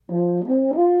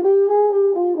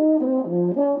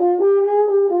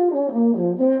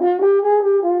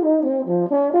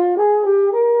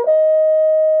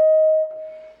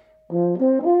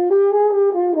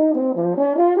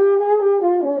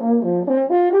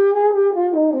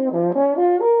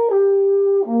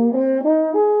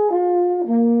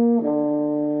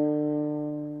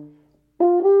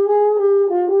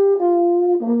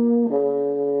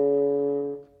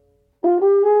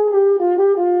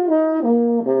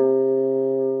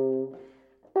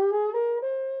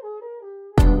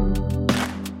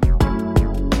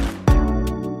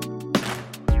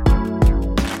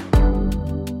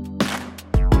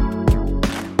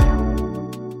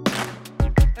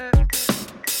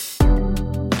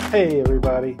Hey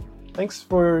everybody, thanks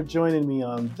for joining me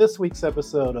on this week's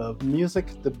episode of Music,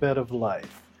 the Bed of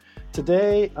Life.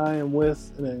 Today I am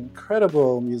with an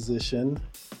incredible musician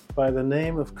by the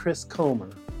name of Chris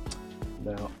Komer.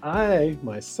 Now I,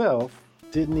 myself,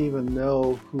 didn't even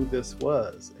know who this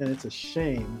was, and it's a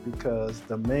shame because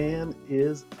the man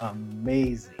is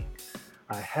amazing.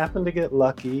 I happened to get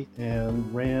lucky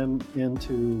and ran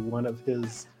into one of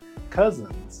his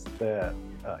cousins that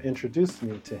introduced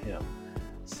me to him.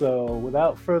 So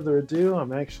without further ado,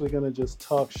 I'm actually going to just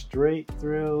talk straight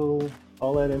through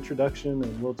all that introduction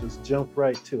and we'll just jump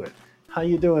right to it. How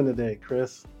you doing today,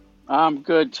 Chris? I'm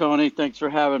good, Tony. Thanks for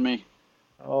having me.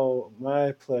 Oh,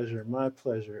 my pleasure, my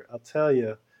pleasure. I'll tell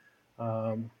you,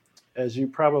 as you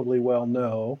probably well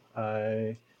know,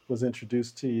 I was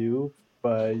introduced to you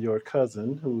by your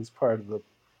cousin who's part of the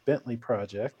Bentley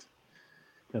Project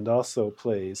and also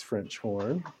plays French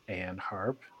horn and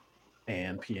harp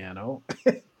and piano.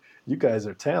 You guys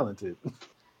are talented.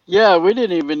 Yeah, we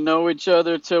didn't even know each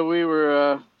other till we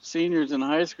were seniors in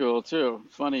high school, too.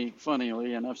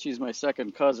 Funnily enough, she's my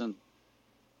second cousin.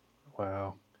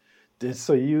 Wow.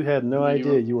 So you had no We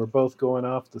idea were you were both going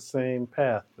off the same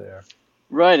path there.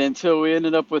 right until we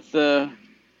ended up with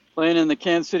playing in the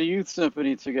Kansas City Youth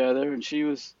Symphony together, and she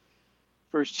was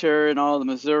first chair in all the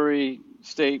Missouri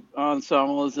state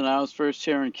ensembles, and I was first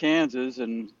chair in Kansas,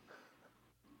 and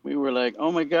we were like,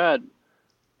 oh my God.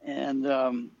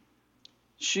 And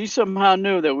she somehow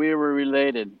knew that we were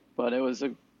related, but it was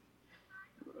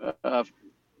a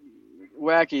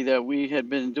wacky that we had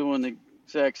been doing the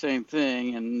exact same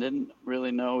thing and didn't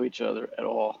really know each other at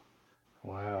all.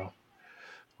 Wow.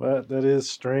 Well, that is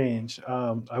strange.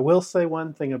 I will say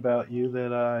one thing about you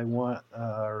that I want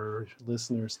our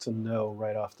listeners to know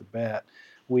right off the bat.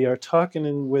 We are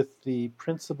talking with the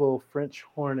principal French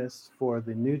hornist for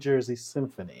the New Jersey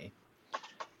Symphony.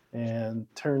 And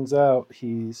turns out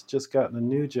he's just gotten a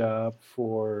new job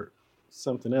for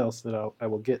something else that I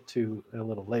will get to a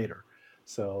little later.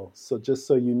 So just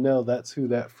so you know, that's who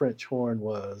that French horn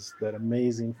was, that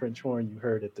amazing French horn you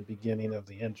heard at the beginning of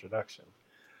the introduction.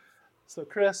 So,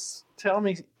 Chris, tell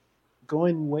me,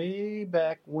 going way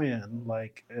back when,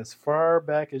 like as far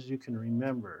back as you can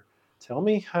remember, tell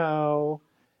me how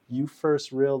you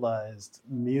first realized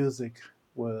music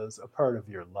was a part of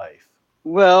your life.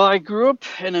 Well, I grew up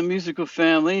in a musical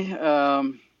family,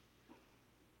 so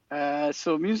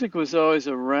music was always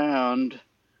around.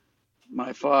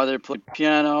 My father played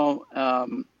piano,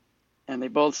 and they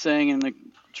both sang in the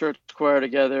church choir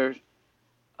together.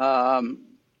 Um,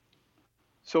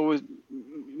 so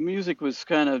music was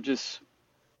kind of just,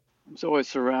 I was always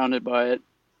surrounded by it.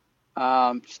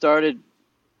 Started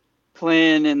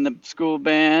playing in the school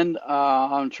band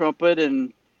on trumpet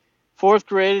in fourth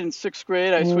grade and sixth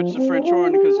grade. I switched to French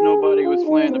horn because nobody was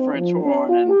playing the French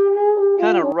horn, and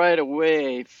kind of right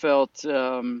away felt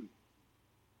a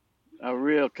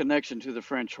real connection to the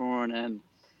French horn. And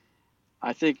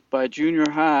I think by junior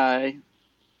high,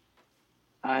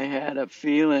 I had a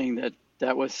feeling that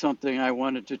that was something I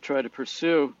wanted to try to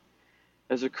pursue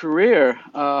as a career.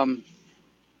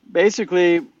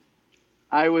 Basically,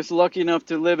 I was lucky enough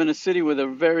to live in a city with a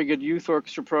very good youth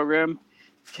orchestra program,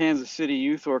 Kansas City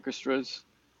Youth Orchestras.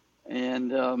 And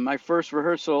my first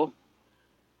rehearsal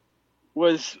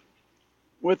was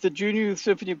with the Junior Youth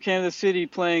Symphony of Kansas City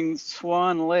playing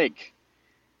Swan Lake.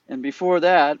 And before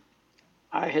that,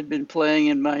 I had been playing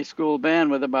in my school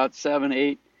band with about 7,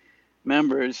 8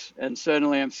 members. And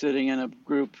suddenly I'm sitting in a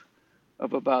group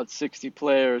of about 60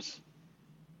 players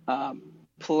um,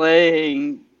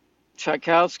 playing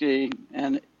Tchaikovsky.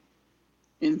 And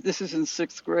this is in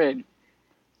sixth grade.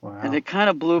 And Wow. it kind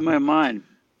of blew my mind.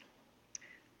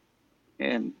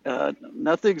 And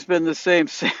nothing's been the same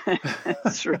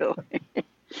since, really.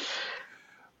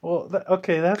 Well,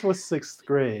 okay, that was sixth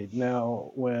grade.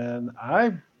 Now, when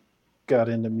I got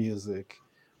into music,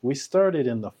 we started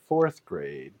in the fourth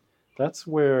grade. That's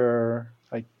where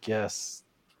I guess,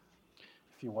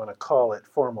 if you want to call it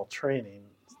formal training,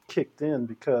 kicked in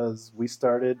because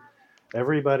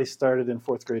everybody started in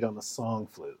fourth grade on the song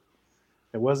flute.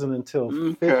 It wasn't until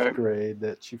fifth Okay. grade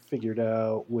that you figured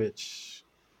out which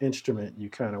instrument you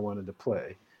kind of wanted to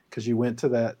play because you went to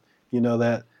that,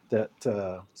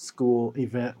 that school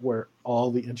event where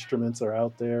all the instruments are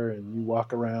out there and you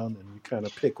walk around and you kind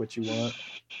of pick what you want.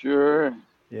 Sure.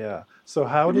 Yeah. So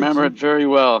how did Remember it you? very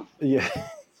well. Yeah.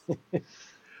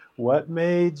 What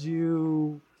made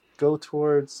you go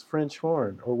towards French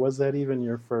horn, or was that even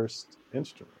your first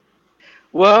instrument?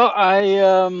 Well,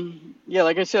 yeah,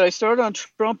 like I said, I started on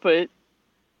trumpet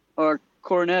or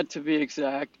cornet to be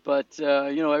exact, but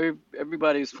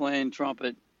everybody was playing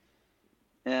trumpet,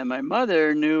 And my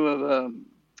mother knew of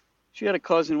she had a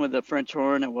cousin with a French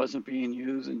horn that wasn't being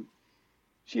used, and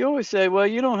she always said, "Well,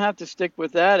 you don't have to stick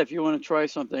with that if you want to try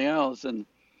something else." And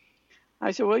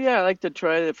I said, "Well, yeah, I like to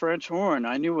try the French horn."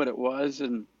 I knew what it was,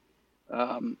 and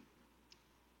um,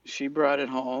 she brought it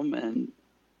home, and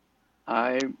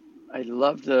I I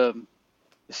loved the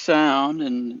sound,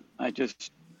 and I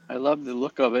loved the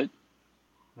look of it.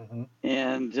 Hmm.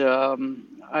 And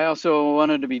I also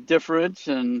wanted to be different,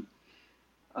 and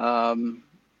um,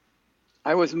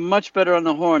 I was much better on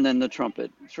the horn than the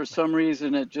trumpet. For some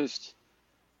reason, it just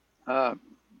uh,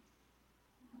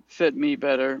 fit me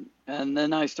better. And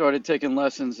then I started taking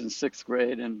lessons in sixth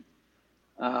grade, and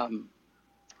um,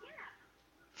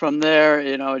 from there,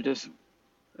 it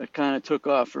kind of took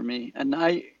off for me. And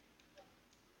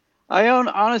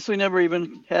honestly never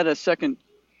even had a second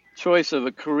choice of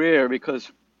a career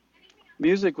because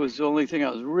music was the only thing I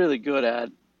was really good at.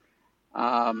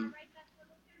 Um,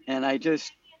 and I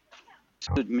just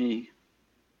did me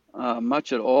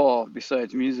much at all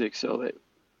besides music, so it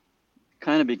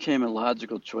kind of became a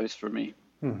logical choice for me.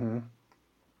 Hmm.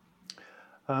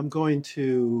 I'm going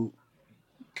to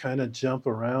kind of jump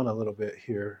around a little bit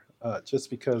here, just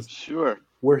because Sure.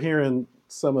 we're hearing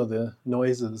some of the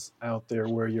noises out there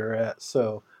where you're at.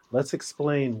 So let's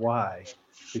explain why,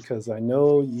 because I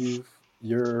know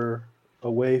you're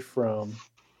away from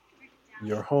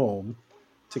your home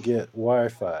to get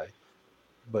Wi-Fi,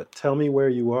 but tell me where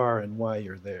you are and why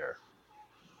you're there.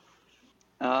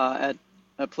 At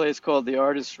a place called the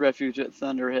Artist Refuge at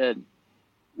Thunderhead,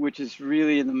 which is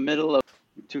really in the middle of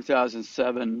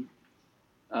 2007.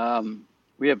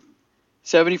 We have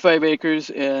 75 acres,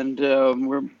 and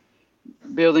we're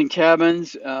building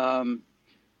cabins.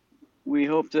 We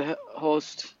hope to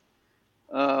host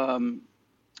um,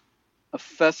 a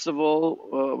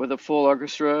festival with a full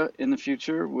orchestra in the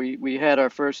future. We had our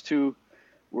first two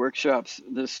workshops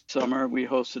this summer. We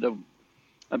hosted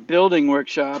a building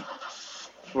workshop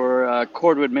for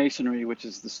cordwood masonry, which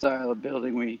is the style of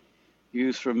building we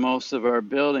use for most of our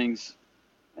buildings.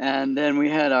 And then we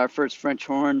had our first French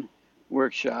horn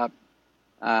workshop,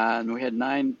 and we had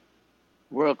 9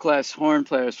 world-class horn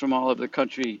players from all over the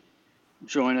country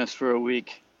join us for a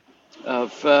week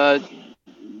of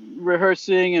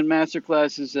rehearsing and master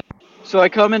classes. So I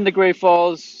come into Great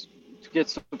Falls to get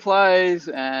supplies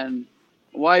and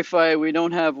Wi-Fi. We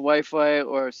don't have Wi-Fi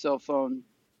or cell phone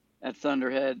at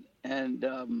Thunderhead, and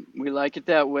we like it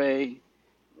that way,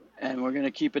 and we're going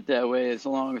to keep it that way as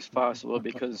long as possible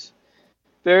because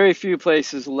very few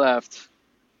places left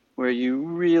where you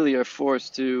really are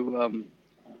forced to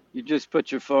you just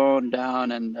put your phone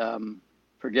down and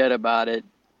forget about it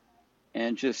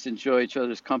and just enjoy each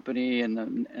other's company and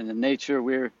the nature.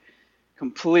 We're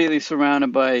completely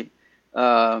surrounded by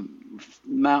uh,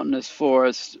 mountainous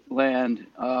forest land.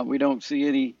 We don't see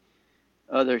any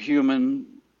other human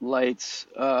lights,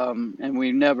 and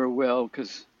we never will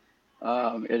because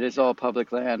it is all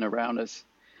public land around us.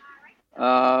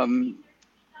 Um,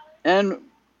 and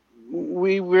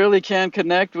we really can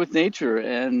connect with nature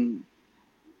and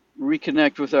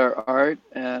reconnect with our art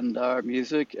and our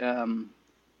music.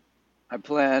 I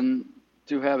plan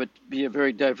to have it be a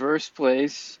very diverse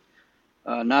place,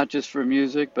 not just for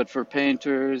music, but for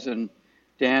painters and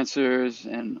dancers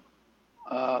and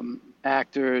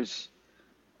actors,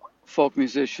 folk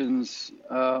musicians,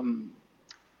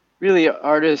 really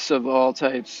artists of all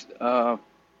types.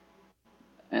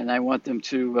 And I want them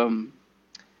to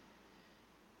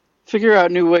figure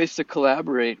out new ways to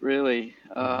collaborate, really.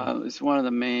 Hmm. It's one of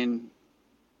the main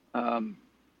um,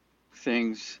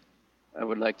 things I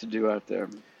would like to do out there.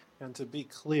 And to be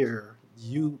clear,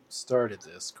 you started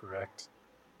this, correct?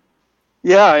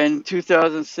 Yeah, in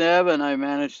 2007, I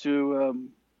managed to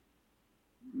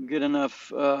get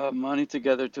enough money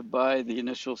together to buy the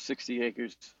initial 60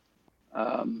 acres.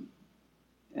 Um,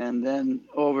 and then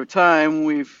over time,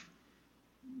 we've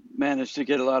managed to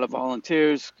get a lot of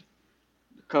volunteers to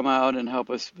come out and help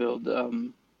us build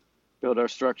our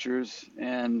structures,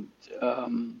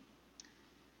 um,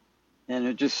 and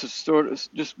it just sort of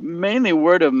just mainly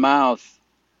word of mouth.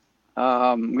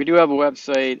 We do have a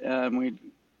website and we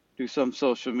do some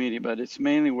social media, but it's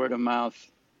mainly word of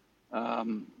mouth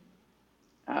um,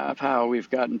 of how we've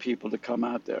gotten people to come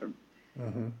out there.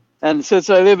 Hmm. And since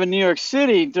I live in New York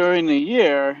City during the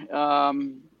year,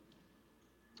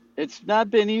 it's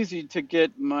not been easy to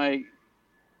get my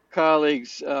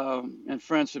colleagues and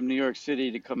friends from New York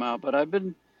City to come out, but I've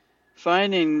been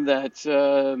finding that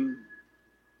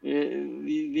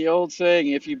the old saying,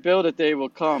 "If you build it, they will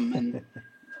come," and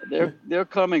they're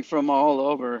coming from all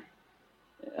over,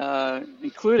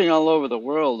 including all over the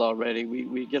world already.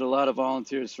 We get a lot of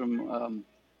volunteers from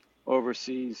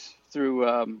overseas through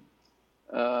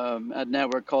a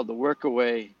network called the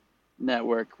Workaway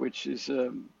Network, which is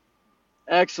an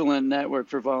excellent network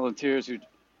for volunteers who are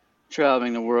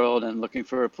traveling the world and looking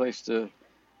for a place to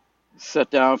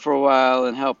sit down for a while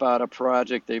and help out a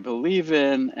project they believe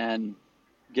in and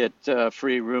get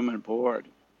free room and board.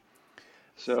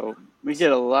 So we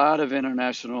get a lot of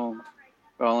international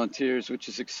volunteers, which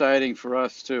is exciting for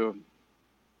us too.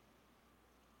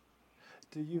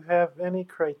 Do you have any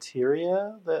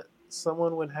criteria that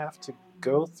someone would have to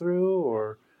go through,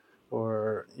 or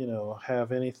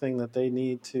have anything that they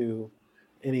need to,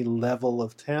 any level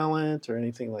of talent or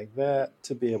anything like that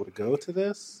to be able to go to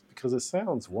this? Because it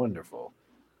sounds wonderful.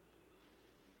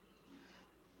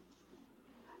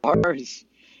 Ours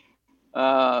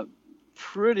uh,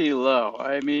 pretty low.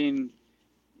 I mean,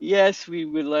 yes, we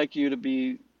would like you to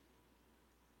be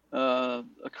a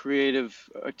creative,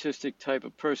 artistic type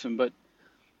of person, but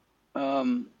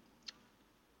um,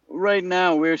 right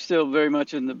now we're still very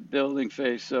much in the building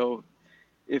phase. So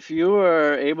if you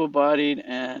are able-bodied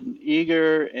and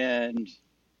eager and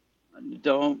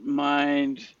don't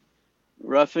mind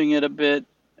roughing it a bit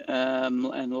and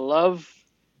love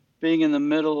being in the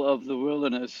middle of the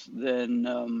wilderness, then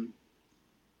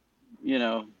you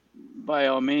know, by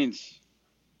all means,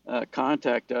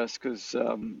 contact us because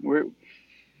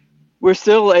we're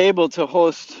still able to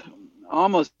host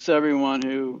almost everyone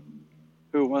who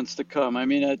wants to come. I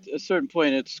mean, at a certain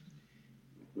point,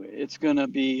 it's going to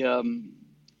be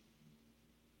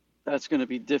that's going to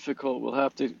be difficult. We'll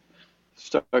have to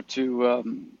start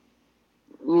to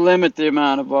limit the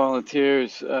amount of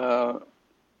volunteers.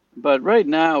 But right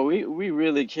now, we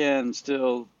really can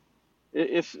still,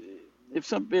 if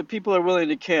if people are willing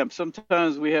to camp,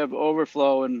 sometimes we have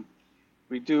overflow and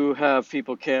we do have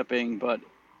people camping, but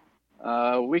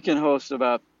we can host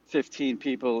about 15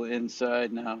 people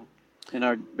inside now in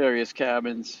our various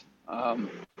cabins.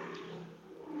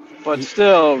 But Y-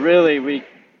 still, really, we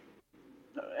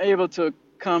able to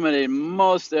accommodate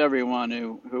most everyone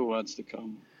who wants to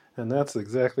come. And that's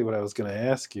exactly what I was going to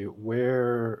ask you.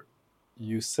 Where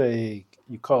you say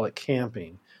you call it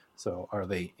camping. So are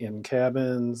they in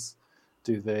cabins?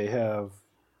 Do they have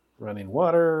running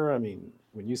water? I mean,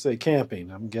 when you say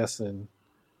camping, I'm guessing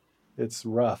it's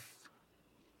rough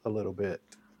a little bit.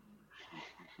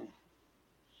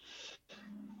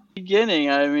 Beginning,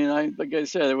 I mean, like I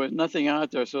said, there was nothing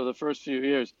out there, so the first few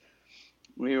years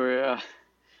we were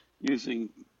using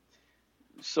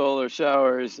solar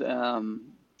showers,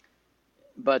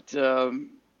 but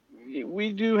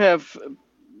we do have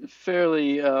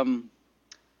fairly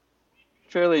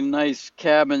fairly nice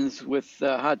cabins with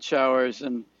hot showers,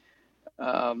 and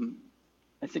um,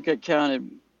 I think I counted.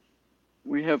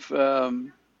 We have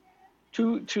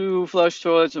two flush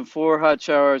toilets and four hot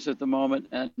showers at the moment,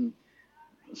 and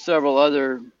several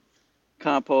other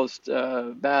compost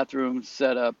bathrooms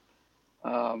set up.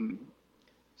 Um,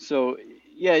 so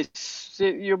yeah,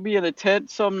 you'll be in a tent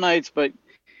some nights, but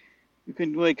you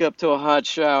can wake up to a hot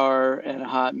shower and a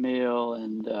hot meal,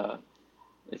 and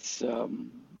it's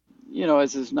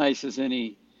it's as nice as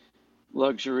any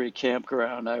luxury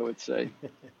campground, I would say.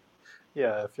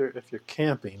 Yeah, if you're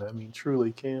camping, I mean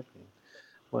truly camping,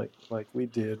 like we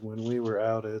did when we were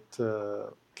out at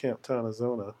Camp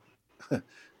Tonazona.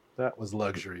 That was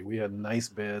luxury. We had nice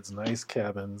beds, nice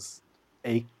cabins,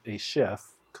 a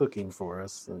chef cooking for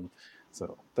us, and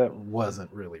so that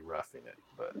wasn't really roughing it.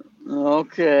 But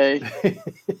Okay,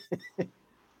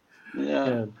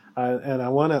 yeah. and I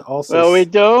want to also Well, we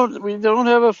don't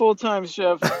have a full-time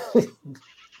chef.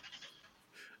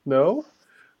 no.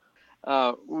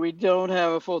 We don't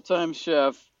have a full-time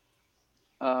chef.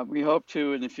 We hope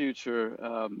to in the future,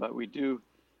 but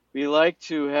we like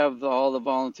to have all the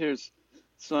volunteers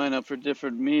sign up for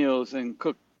different meals and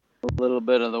cook a little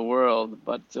bit of the world.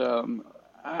 But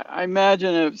I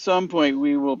imagine at some point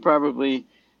we will probably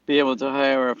be able to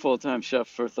hire a full-time chef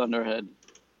for Thunderhead.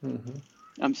 Hmm.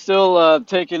 I'm still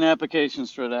taking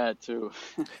applications for that too.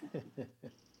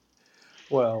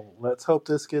 Well, let's hope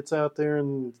this gets out there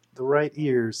in the right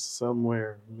ears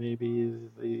somewhere. Maybe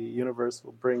the universe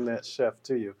will bring that chef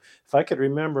to you. If I could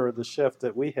remember the chef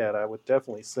that we had, I would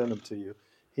definitely send him to you.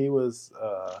 He was,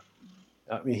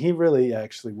 I mean, he really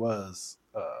actually was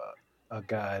a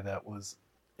guy that was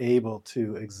able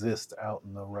to exist out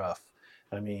in the rough.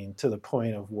 I mean, to the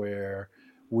point of where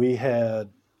we had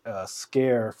a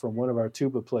scare from one of our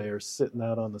tuba players sitting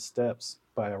out on the steps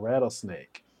by a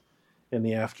rattlesnake in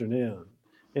the afternoon.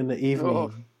 In the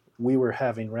Oh, evening, we were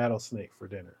having rattlesnake for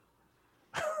dinner.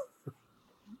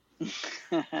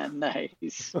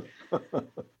 nice,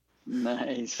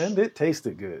 nice. And it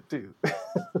tasted good too.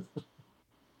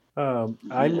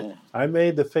 Yeah. I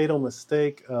made the fatal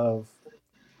mistake of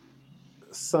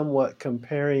somewhat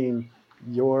comparing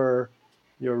your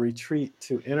your retreat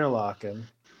to Interlaken,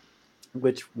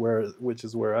 which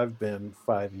is where I've been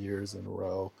 5 years in a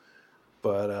row.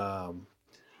 But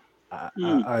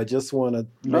Hmm. I just want to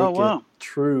Oh make it wow.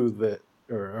 true that,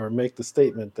 or make the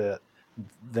statement that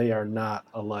they are not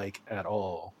alike at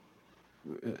all,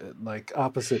 like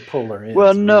opposite polar Well,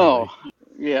 ends, no.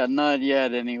 really. Yeah, not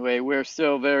yet anyway. We're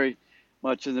still very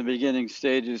much in the beginning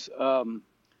stages.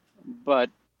 But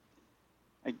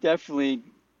I definitely,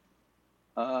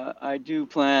 I do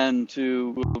plan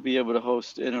to we'll be able to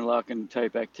host interlocking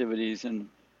type activities and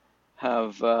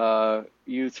have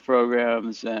youth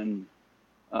programs and,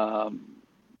 um,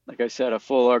 like I said, a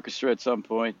full orchestra at some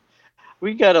point.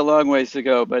 We got a long ways to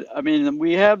go, but I mean,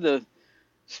 we have the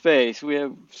space. We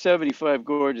have 75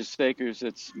 gorgeous acres.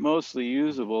 It's mostly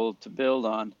usable to build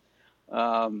on.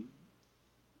 Um,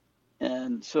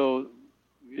 and so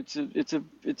it's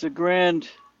a grand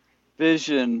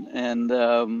vision, and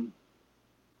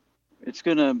it's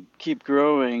going to keep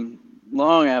growing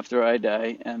long after I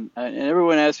die. And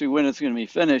everyone asks me when it's going to be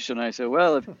finished, and I say,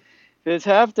 well, if it's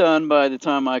half done by the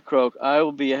time I croak, I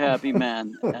will be a happy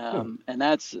man. And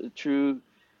that's a true.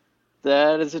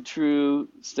 That is a true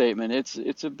statement.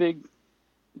 It's a big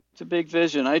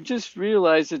vision. I just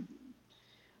realized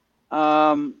that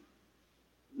um,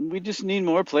 we just need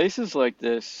more places like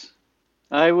this.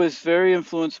 I was very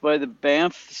influenced by the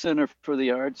Banff Center for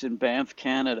the Arts in Banff,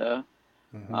 Canada.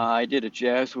 Hmm. I did a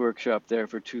jazz workshop there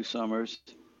for 2 summers.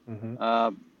 Hmm.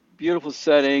 Uh, Beautiful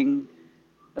setting,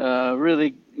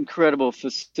 really incredible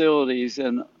facilities,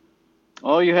 and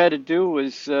all you had to do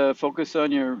was focus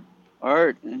on your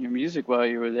art and your music while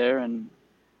you were there, and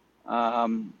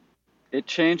um, it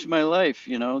changed my life.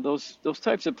 Those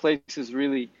types of places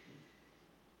really,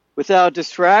 without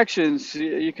distractions,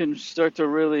 you can start to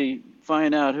really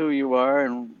find out who you are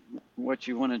and what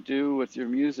you want to do with your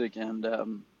music. And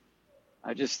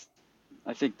I just,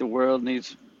 I think the world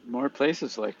needs more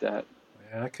places like that.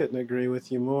 I couldn't agree with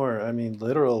you more. I mean,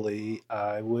 literally,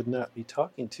 I would not be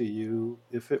talking to you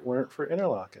if it weren't for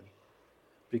Interlochen,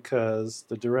 because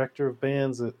the director of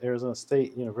bands at Arizona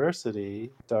State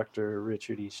University, Dr.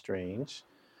 Richard E. Strange,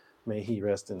 may he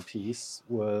rest in peace,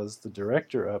 was the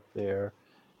director up there.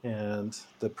 And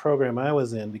the program I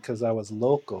was in, because I was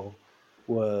local,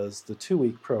 was the 2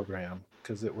 week program,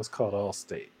 because it was called All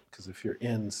State. Because if you're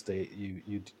in state,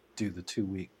 you do the 2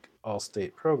 week All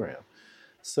State program.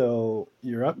 So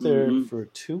you're up there Hmm. for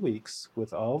 2 weeks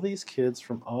with all these kids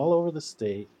from all over the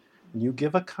state, and you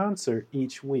give a concert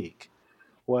each week.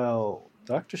 Well,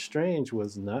 Dr. Strange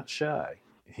was not shy.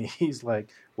 He's like,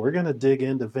 we're going to dig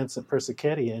into Vincent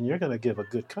Persichetti and you're going to give a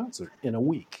good concert in a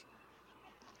week.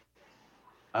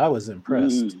 I was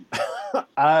impressed. Hmm.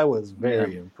 I was Yeah.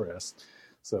 very impressed.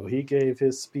 So he gave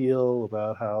his spiel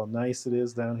about how nice it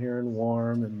is down here and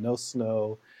warm and no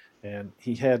snow. And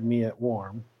he had me at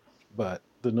warm, but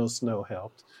the no snow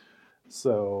helped.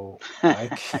 So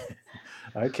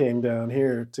I came down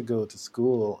here to go to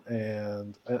school,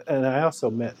 and I also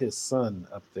met his son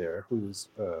up there, who's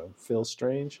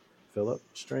Philip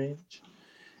Strange.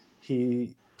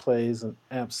 He plays an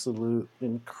absolute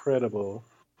incredible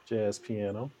jazz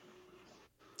piano,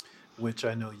 which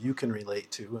I know you can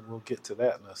relate to, and we'll get to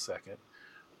that in a second.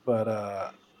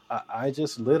 But I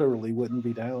just literally wouldn't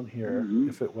be down here Hmm.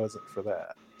 if it wasn't for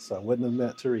that. So I wouldn't have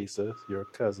met Teresa, your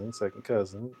cousin, second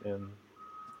cousin, and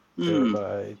Hmm.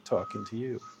 thereby talking to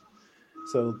you.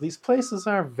 So these places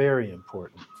are very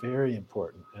important.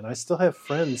 And I still have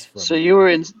friends from So you there. were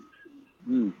in.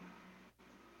 Hmm.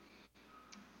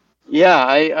 Yeah,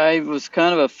 I was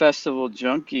kind of a festival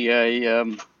junkie.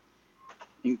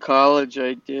 In college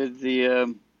I did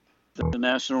the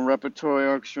National Repertory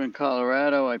Orchestra in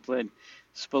Colorado. I played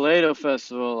Spoleto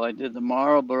Festival. I did the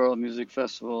Marlboro Music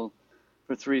Festival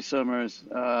for 3 summers.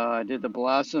 I did the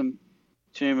Blossom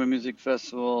Chamber Music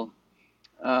Festival,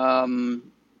 um,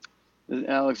 the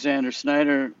Alexander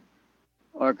Snyder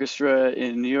Orchestra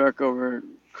in New York over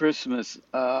Christmas.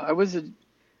 I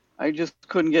just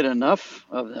couldn't get enough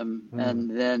of them. Hmm. And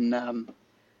then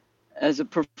as a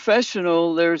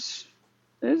professional, there's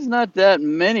not that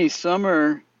many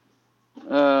summer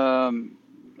um,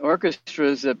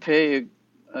 orchestras that pay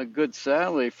a good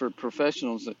salary for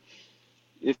professionals.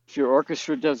 If your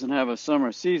orchestra doesn't have a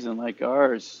summer season like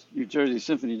ours, New Jersey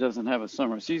Symphony doesn't have a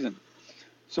summer season.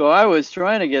 So I was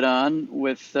trying to get on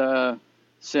with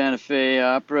Santa Fe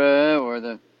Opera or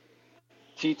the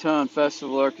Teton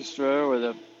Festival Orchestra or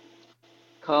the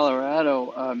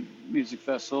Colorado Music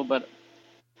Festival, but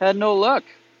had no luck.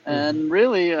 Hmm. And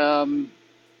really,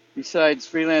 besides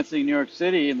freelancing in New York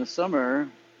City in the summer,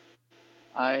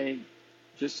 I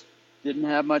just didn't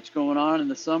have much going on in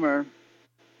the summer.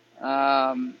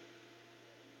 Um,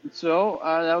 so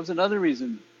that was another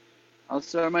reason. I'll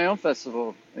start my own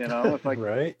festival. If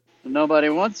Right? nobody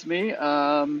wants me,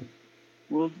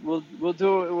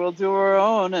 we'll do our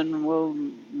own, and we'll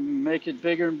make it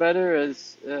bigger and better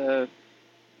as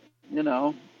you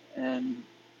know, and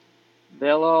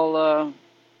they'll all uh,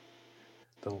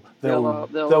 they'll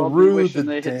They'll all be rue the wishing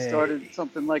they had started day.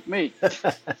 something like me.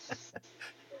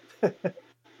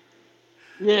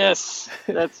 Yes,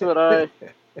 that's what I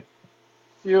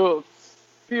fuel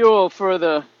fuel for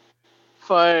the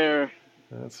fire.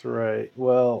 That's right.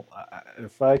 Well,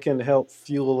 if I can help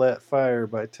fuel that fire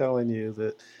by telling you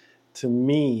that to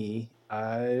me,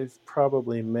 I've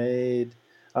probably made,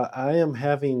 I am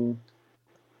having,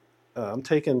 I'm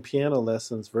taking piano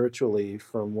lessons virtually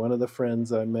from one of the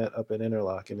friends I met up at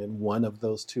Interlochen in one of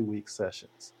those 2 week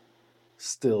sessions,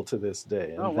 still to this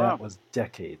day. Oh And that wow, was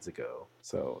decades ago.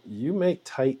 So you make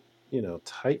tight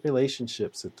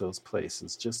relationships at those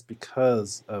places just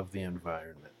because of the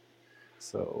environment.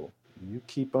 So you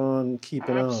keep on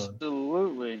keeping on.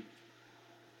 absolutely.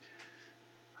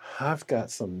 I've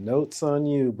got some notes on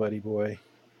you, buddy boy.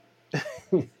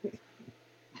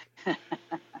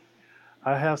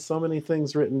 I have so many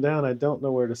things written down, I don't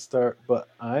know where to start, but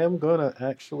I am going to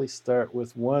actually start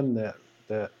with one that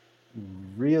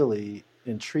really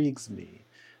intrigues me,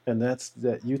 and that's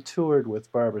that you toured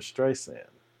with Barbara Streisand.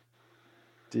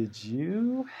 Did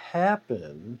you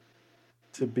happen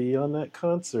to be on that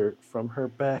concert from her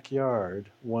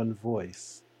backyard, One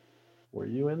Voice? Were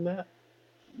you in that?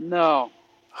 No,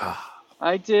 Ah,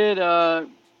 I did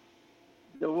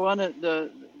the one at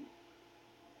the.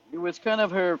 It was kind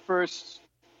of her first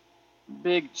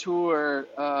big tour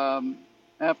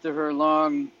after her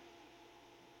long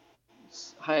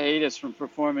hiatus from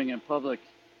performing in public.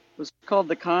 It was called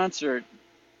The Concert.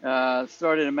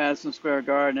 Started in Madison Square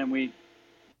Garden, and we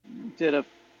did a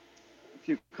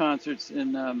few concerts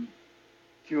in a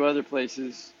few other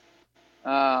places.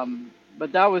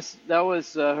 But that was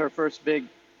her first big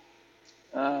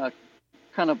uh,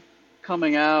 kind of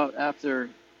coming out after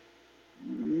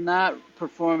not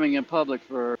performing in public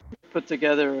for. Put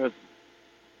together a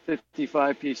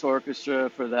 55-piece orchestra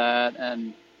for that,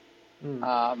 and mm.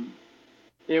 um,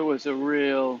 it was a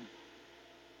real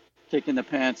kick in the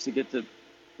pants to get to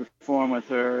perform with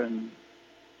her, and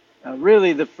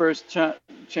really the first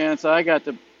chance I got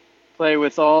to play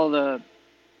with all the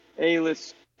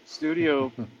A-list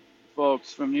studio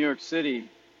folks from New York City.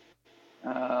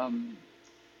 Um,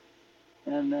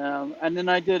 and then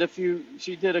I did a few.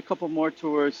 She did a couple more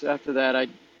tours after that.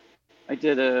 I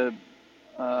did a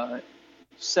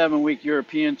 7-week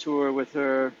European tour with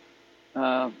her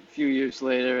a few years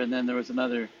later, and then there was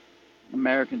another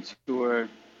American tour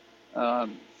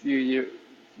few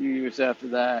years after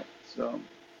that. So,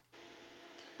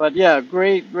 but yeah,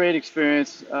 great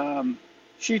experience.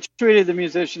 She treated the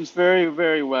musicians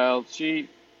very well.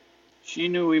 She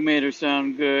knew we made her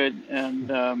sound good,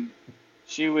 and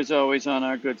she was always on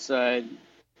our good side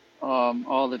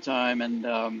all the time. And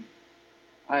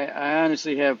I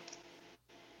honestly have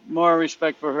more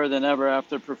respect for her than ever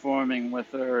after performing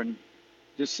with her, and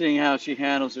just seeing how she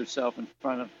handles herself in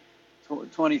front of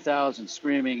 20,000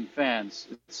 screaming fans.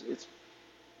 It's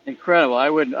incredible. I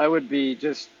would be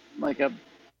just like a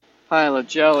pile of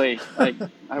jelly. Like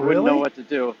I wouldn't know Really? what to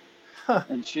do. Huh.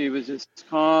 And she was just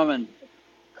calm and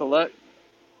collect.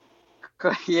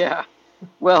 Yeah.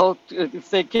 Well, if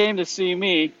they came to see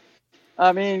me,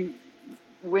 I mean,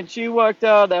 when she walked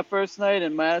out that first night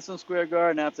in Madison Square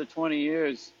Garden after 20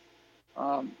 years,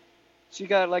 um, she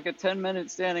got like a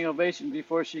 10-minute standing ovation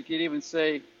before she could even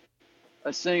say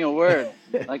a single word.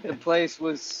 Like the place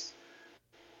was.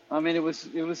 I mean, it was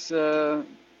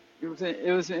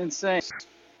insane.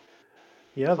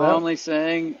 Yeah, that Calmly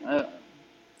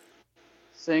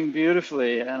sang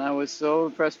beautifully, and I was so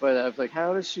impressed by that. I was like,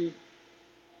 how does she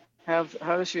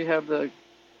have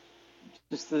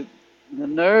the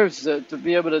nerves to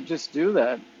be able to just do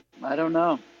that? I don't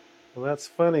know. well, that's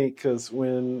funny because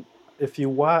when if you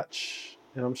watch,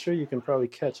 and I'm sure you can probably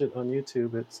catch it on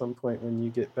YouTube at some point when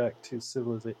you get back to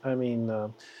civilization. I mean,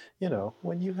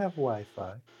 when you have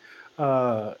Wi-Fi,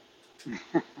 uh,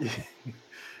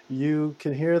 you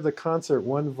can hear the concert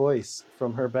One Voice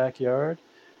from her backyard.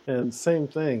 And same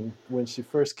thing, when she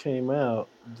first came out,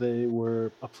 they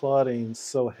were applauding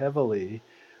so heavily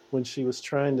when she was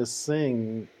trying to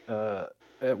sing.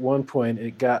 At one point,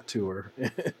 it got to her,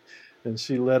 and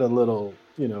she let a little,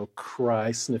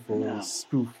 cry, sniffle, No.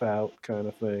 spoof out kind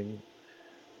of thing.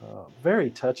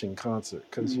 Very touching concert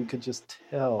because you could just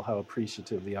tell how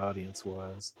appreciative the audience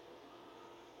was.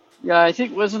 Yeah, I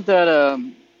think wasn't that a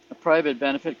private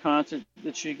benefit concert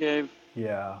that she gave?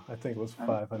 Yeah, I think it was I'm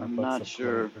 500 I'm bucks not a plate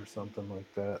sure. or something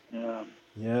like that. Yeah.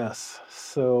 Yes.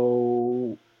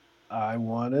 So I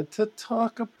wanted to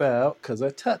talk about, because I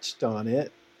touched on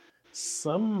it,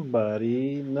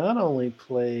 somebody not only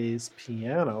plays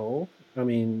piano, I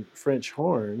mean, French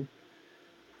horn,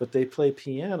 but they play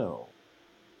piano.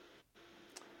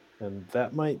 And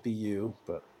that might be you,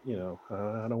 but,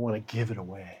 I don't want to give it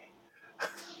away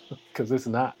because it's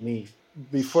not me.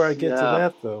 Before I get to Yeah.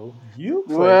 that, though, you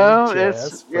play Well, it's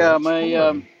jazz yeah, French my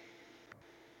horn.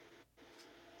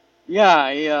 yeah,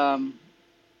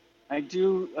 I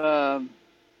do I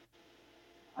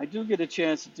do get a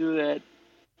chance to do that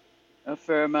a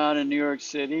fair amount in New York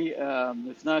City.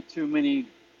 There's not too many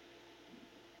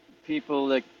people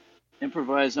that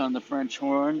improvise on the French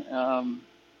horn.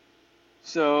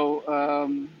 So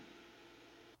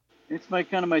it's my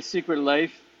kind of my secret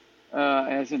life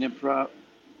as an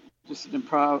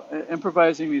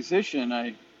improvising musician.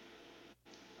 I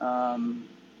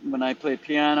when I play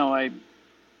piano,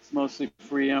 it's mostly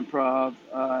free improv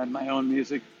and my own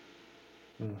music.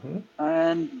 Mm-hmm.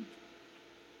 And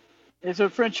as a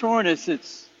French horn, it's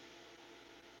it's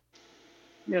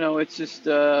just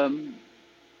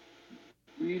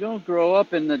you don't grow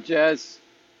up in the jazz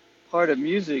part of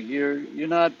music. You're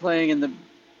not playing in the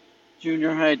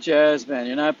junior high jazz band.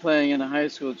 You're not playing in a high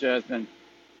school jazz band.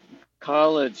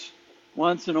 College,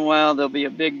 once in a while there'll be a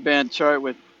big band chart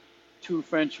with two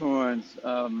French horns,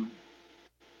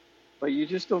 but you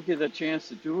just don't get a chance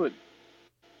to do it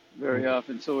very Mm.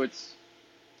 often. So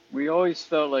we always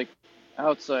felt like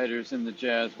outsiders in the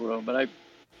jazz world. But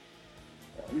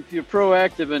if you're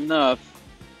proactive enough,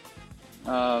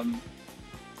 um,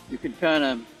 you can kind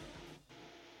of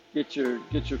get your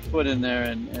foot in there,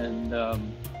 and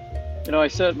I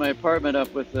set my apartment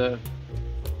up with a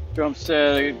drum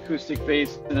set, acoustic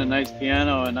bass, and a nice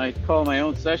piano, and I call my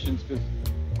own sessions because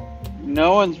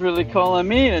no one's really calling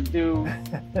me to do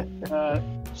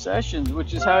sessions,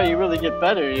 which is how you really get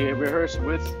better. You rehearse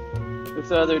with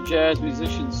other jazz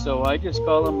musicians, so I just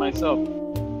call them myself.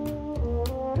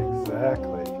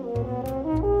 Exactly.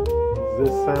 Does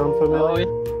this sound Oh familiar?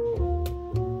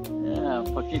 yeah,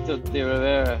 Paquito de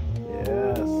Rivera.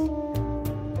 Yes.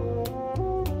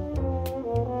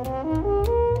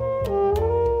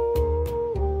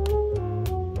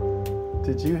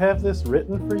 Did you have this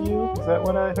written for you? Is that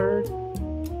what I heard?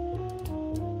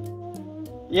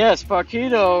 Yes,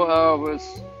 Paquito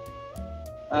was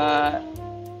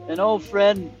an old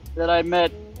friend that I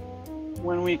met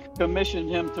when we commissioned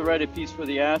him to write a piece for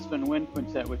the Aspen Wind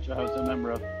Quintet, which I was a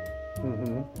member of.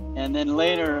 Mm-hmm. And then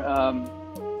later,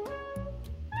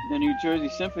 the New Jersey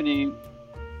Symphony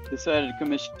decided to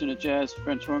commission a jazz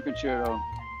French horn concerto,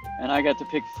 and I got to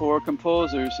pick 4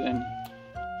 composers, and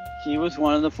he was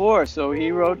one of the 4. So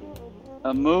he wrote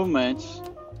a movement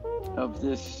of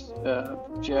this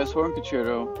jazz horn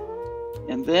concerto,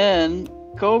 and then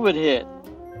COVID hit,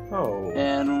 Oh.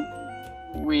 and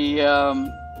we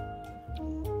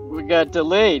got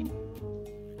delayed.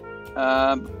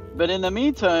 But in the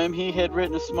meantime, he had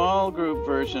written a small group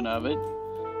version of it,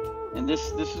 and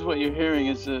this is what you're hearing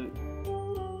is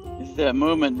that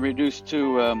movement reduced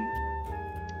to a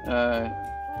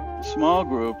small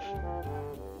group,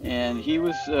 and he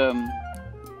was.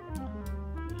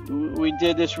 We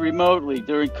did this remotely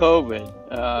during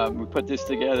COVID. We put this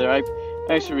together. I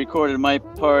actually recorded my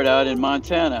part out in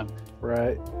Montana.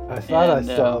 Right. I thought I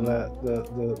saw that the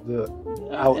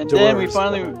outdoors. And then we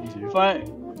finally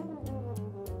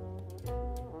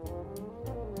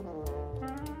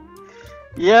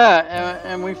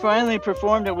and we finally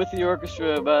performed it with the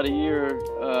orchestra about a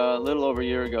little over a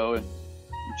year ago, in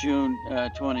June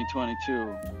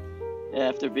 2022,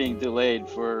 after being delayed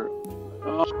for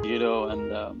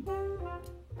and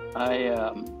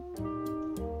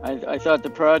I thought the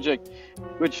project,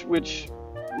 which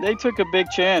they took a big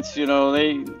chance,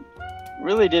 they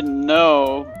really didn't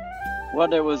know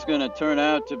what it was going to turn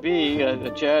out to be, a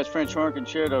jazz French horn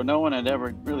concerto. No one had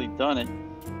ever really done it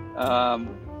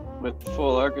with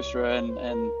full orchestra,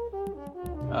 and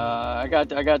I got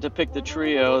to pick the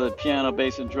trio, the piano,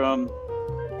 bass, and drum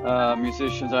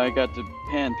musicians. I got to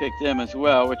handpick them as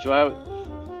well, which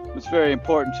was very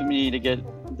important to me to get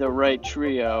the right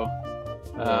trio.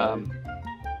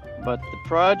 But the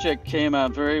project came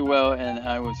out very well, and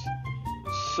I was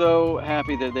so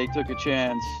happy that they took a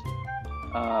chance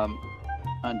on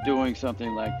doing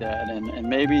something like that, and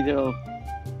maybe they'll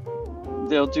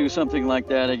do something like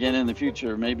that again in the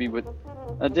future, maybe with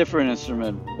a different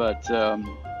instrument. But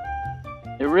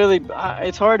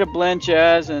it's hard to blend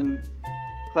jazz and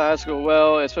classical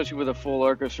well, especially with a full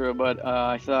orchestra. But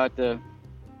I thought the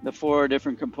four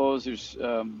different composers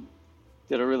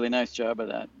did a really nice job of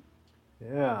that.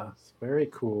 Yeah, it's very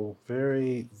cool.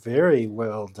 Very, very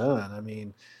well done. I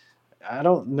mean, I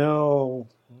don't know.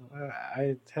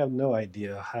 I have no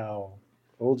idea how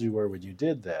old you were when you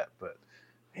did that, but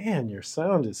man, your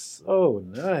sound is so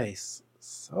nice.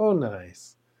 So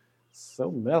nice.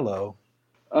 So mellow.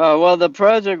 Well, the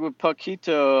project with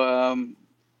Paquito,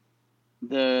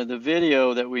 the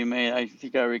video that we made, I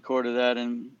think I recorded that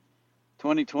in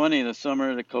 2020, the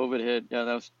summer the COVID hit. Yeah,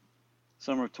 that was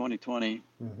summer of 2020.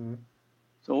 Hmm.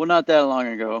 So well, not that long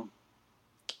ago.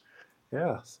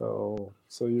 Yeah, so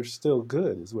you're still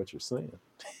good, is what you're saying.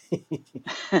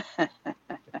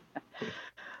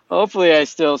 Hopefully, I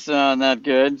still sound that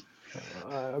good.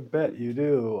 I bet you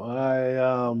do.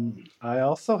 I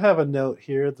also have a note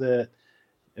here that,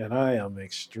 and I am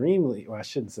extremely, well, I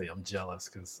shouldn't say I'm jealous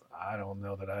because I don't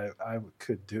know that I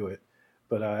could do it,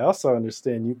 but I also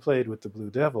understand you played with the Blue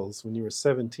Devils when you were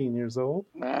 17 years old.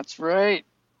 That's right.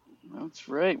 That's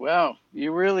right. Wow,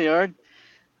 you really are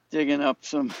digging up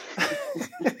some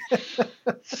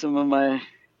of my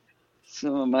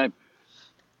some of my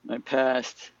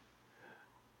past.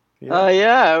 Yeah.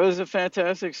 Yeah, it was a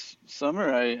fantastic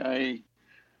summer. I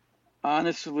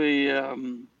honestly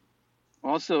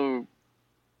also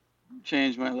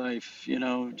changed my life. You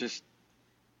know, just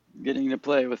getting to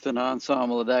play with an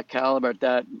ensemble of that caliber at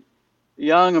that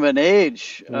young of an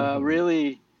age Hmm.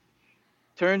 really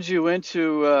turns you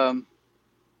into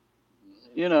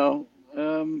you know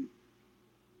um,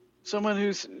 someone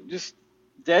who's just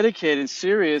dedicated and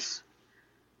serious,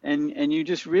 and you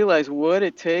just realize what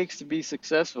it takes to be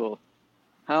successful,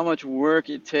 how much work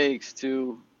it takes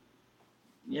to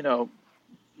you know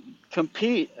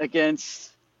compete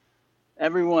against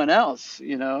everyone else.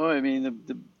 I mean,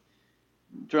 the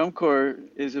drum corps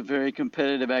is a very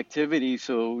competitive activity,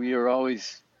 so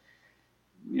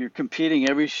you're competing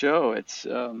every show. It's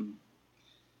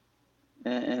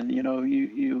and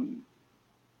you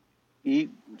eat,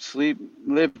 sleep,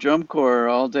 live drum corps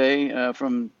all day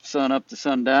from sun up to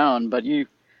sundown, but you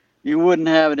wouldn't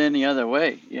have it any other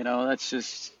way.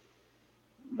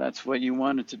 That's what you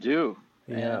wanted to do,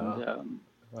 and Yeah.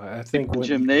 I think people in when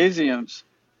gymnasiums.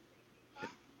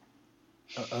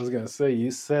 I was going to say,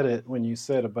 you said it when you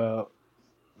said about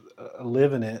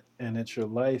living it and it's your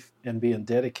life and being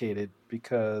dedicated,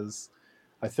 because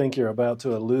I think you're about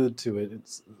to allude to it.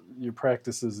 It's your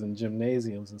practices in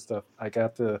gymnasiums and stuff. I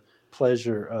got the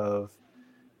pleasure of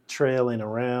trailing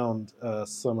around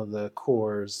some of the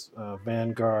corps,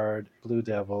 Vanguard, Blue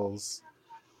Devils,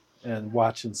 and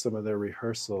watching some of their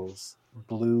rehearsals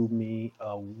blew me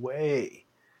away.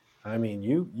 I mean,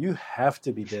 you have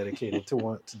to be dedicated to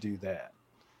want to do that.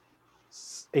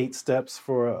 8 steps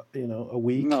for a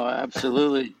No, week.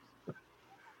 absolutely,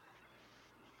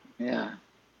 yeah,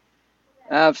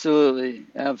 absolutely,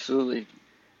 absolutely.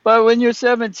 But when you're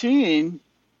 17,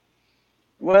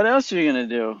 what else are you gonna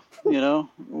do?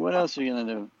 What else are you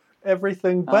gonna do?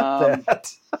 Everything but Um,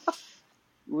 that.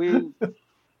 we,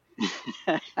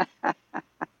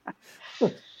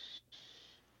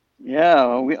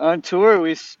 yeah, we on tour.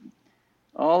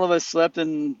 All of us slept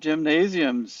in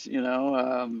gymnasiums,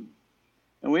 and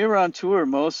we were on tour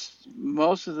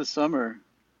most of the summer.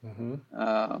 Hmm.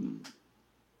 Um,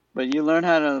 but you learn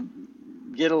how to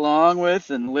get along with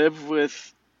and live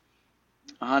with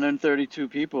 132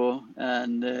 people,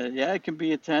 and yeah, it can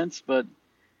be intense, but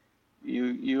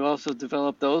you also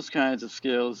develop those kinds of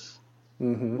skills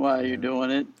Hmm. while you're Yeah.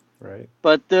 doing it. Right.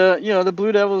 But the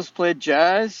Blue Devils played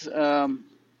jazz.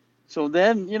 So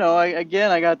then, I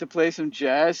got to play some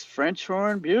jazz French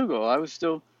horn bugle.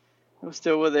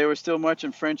 They were still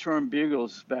marching French horn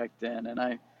bugles back then, and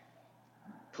I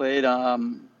played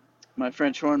my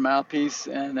French horn mouthpiece,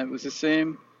 and it was the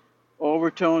same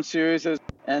overtone series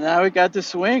and now we got to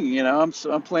swing. I'm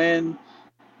playing.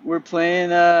 We're playing.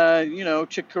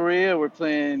 Chick Corea. We're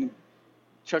playing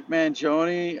Chuck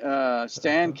Mangione,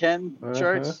 Stan Uh-huh. Kenton Uh-huh.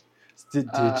 charts. Did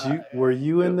Uh, you were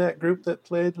you in it, that group that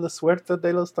played La Suerte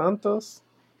de los Tantos?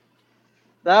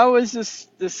 that was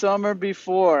the summer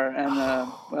before, and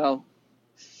well,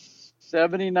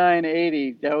 79,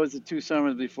 80. That was the 2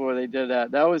 summers before they did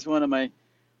that. That was one of my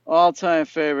all-time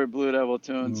favorite Blue Devil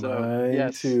tunes. So Mine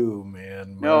yes, too,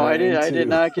 man. no, I did. Mine I did too.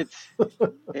 not get.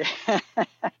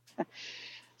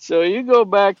 So you go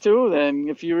back too, then,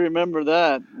 if you remember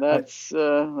that. I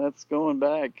That's going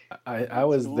back. I That's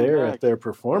was going there at back. their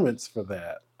performance for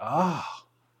that. Ah,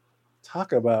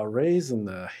 talk about raising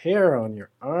the hair on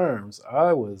your arms.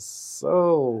 I was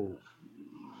so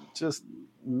just.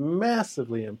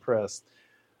 massively impressed.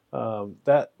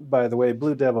 That, by the way,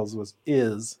 Blue Devils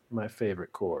is my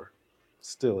favorite core,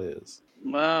 still is.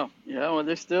 Wow. Yeah. Well,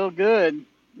 they're still good.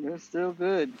 They're still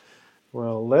good.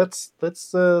 Well, let's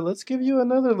give you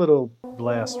another little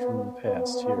blast from the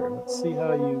past here. Let's see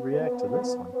how you react to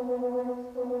this one.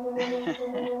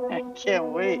 I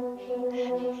can't wait.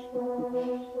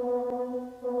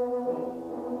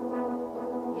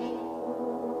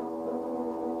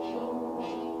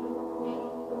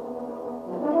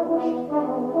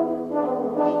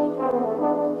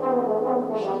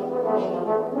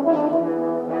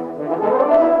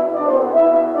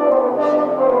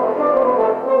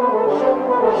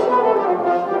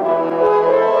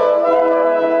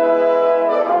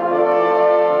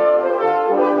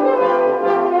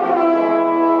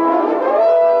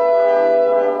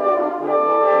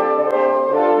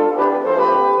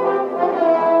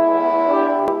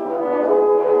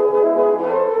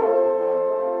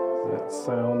 Is that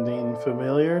sounding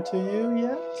familiar to you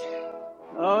yet?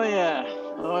 Oh yeah.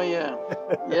 Oh yeah.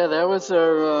 Yeah. That was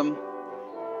our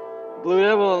Blue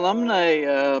Devil alumni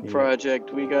Yeah.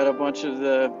 project. We got a bunch of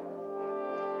the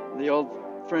old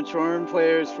French horn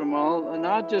players from all,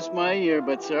 not just my year,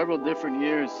 but several different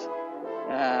years.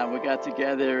 We got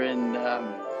together and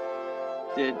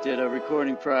did a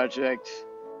recording project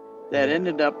that Yeah.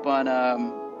 ended up on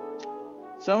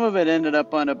some of it ended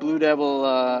up on a Blue Devil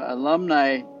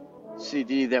alumni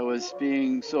CD that was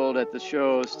being sold at the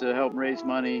shows to help raise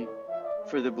money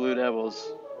for the Blue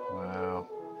Devils. Wow.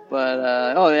 But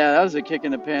oh yeah, that was a kick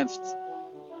in the pants.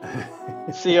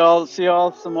 See all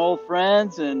some old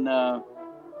friends and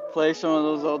play some of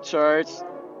those old charts.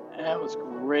 That was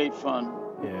great fun.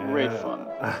 Great Yeah. fun.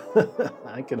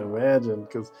 I can imagine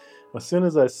because as soon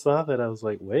as I saw that, I was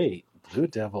like, wait, Blue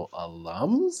Devil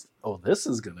alums? Oh, this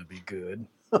is going to be good.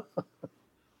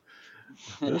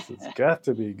 This has got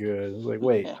to be good. I was like,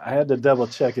 wait, I had to double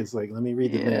check. It's like, let me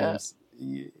read the Yeah. names.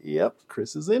 Yep,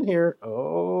 Chris is in here.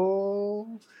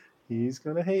 Oh, he's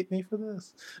going to hate me for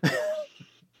this.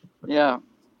 Yeah.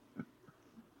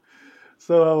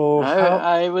 So, how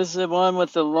I was the one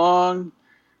with the long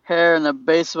hair and the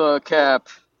baseball cap.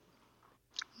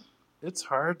 it's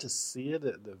hard to see it.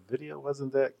 The video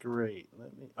wasn't that great.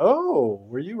 Let me. Oh,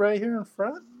 were you right here in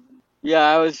front? Yeah,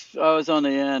 I was on the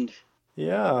end.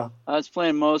 Yeah, I was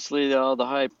playing mostly all the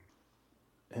hype.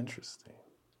 interesting.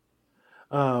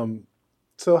 Um,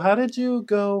 so how did you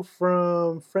go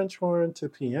from French horn to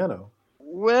piano?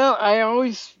 Well, I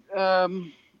always,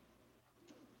 the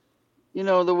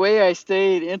way I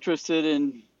stayed interested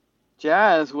in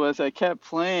jazz was I kept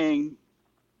playing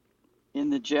in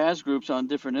the jazz groups on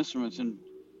different instruments. In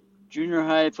junior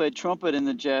high, I played trumpet in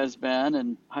the jazz band,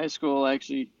 and high school, I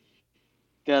actually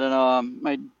got an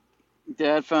my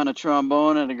dad found a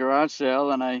trombone at a garage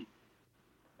sale, and I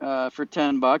for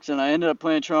 $10, and I ended up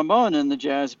playing trombone in the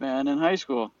jazz band in high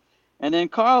school, and in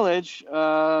college,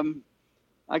 I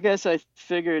guess I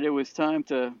figured it was time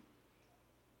to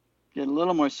get a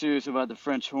little more serious about the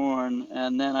French horn,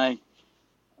 and then I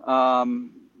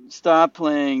um, stopped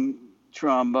playing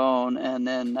trombone, and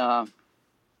then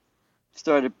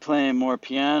started playing more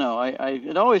piano. I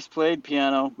had always played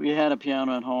piano. We had a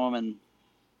piano at home, and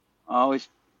I always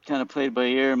kind of played by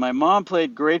ear. My mom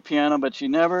played great piano, but she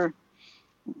never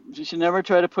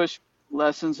tried to push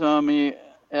lessons on me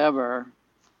ever.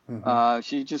 Mm-hmm.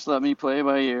 She just let me play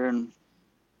by ear, and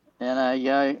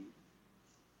I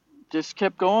just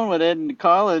kept going with it. In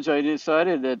college, I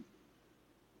decided that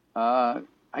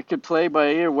I could play by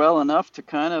ear well enough to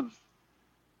kind of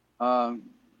uh,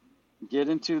 get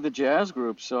into the jazz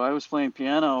group. So I was playing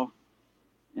piano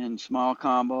in small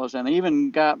combos, and I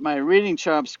even got my reading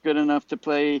chops good enough to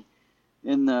play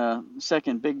in the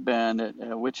second big band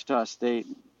at Wichita State,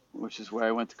 which is where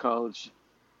I went to college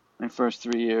my first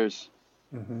 3 years.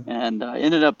 Mm-hmm. And I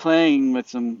ended up playing with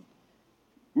some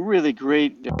really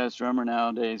great jazz drummer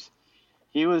nowadays.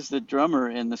 He was the drummer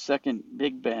in the second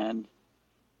big band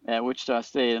at Wichita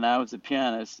State, and I was the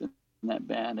pianist in that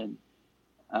band. And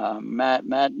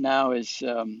Matt now is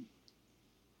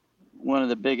one of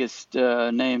the biggest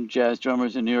named jazz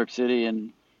drummers in New York City,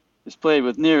 and has played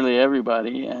with nearly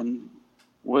everybody, and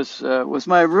was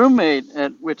my roommate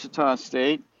at Wichita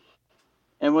State,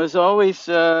 and was always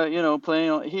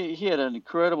playing. He had an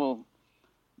incredible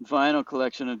vinyl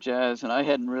collection of jazz, and I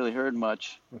hadn't really heard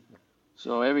much.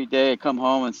 So every day I come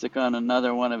home and stick on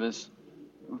another one of his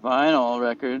vinyl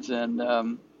records,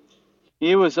 and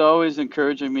he was always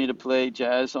encouraging me to play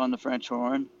jazz on the French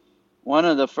horn. One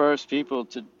of the first people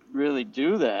to really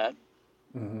do that,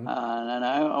 Mm-hmm. and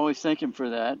I always thank him for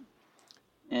that.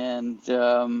 And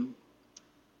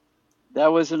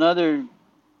that was another.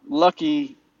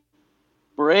 lucky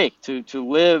break to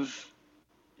live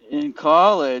in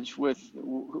college with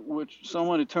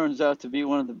someone who turns out to be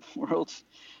one of the world's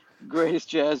greatest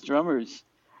jazz drummers,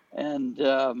 and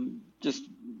just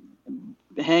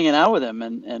hanging out with him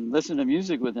and listening to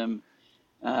music with him,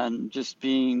 and just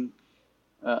being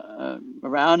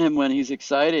around him when he's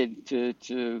excited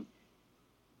to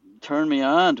turn me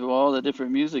on to all the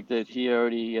different music that he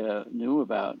already knew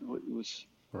about. It was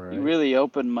He Right. really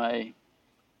opened my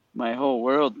whole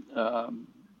world,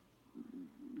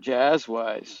 jazz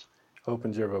wise.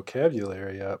 Opened your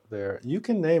vocabulary up there. You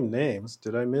can name names.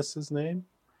 Did I miss his name?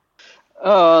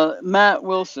 Matt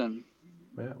Wilson.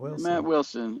 Matt Matt Wilson.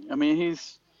 Wilson. I mean,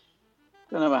 he's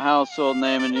kind of a household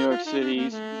name in New York City,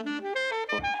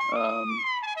 um,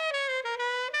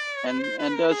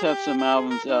 and does have some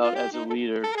albums out as a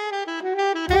leader.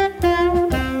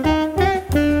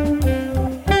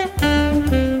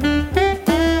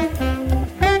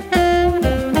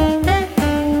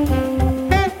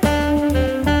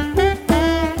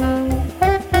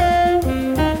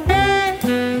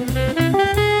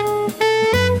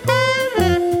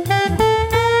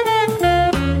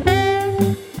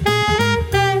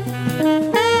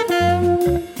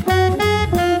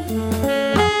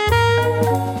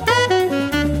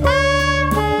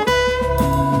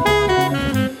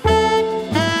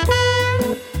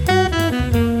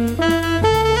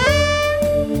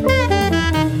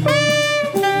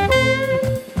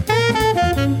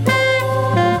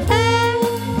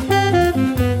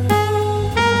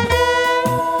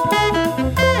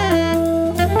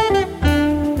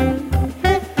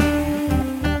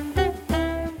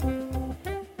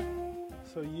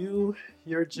 So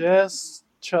your jazz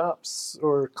chops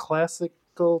or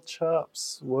classical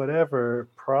chops, whatever,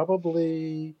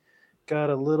 probably got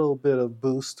a little bit of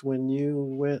boost when you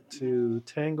went to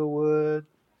Tanglewood.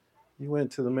 You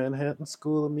went to the Manhattan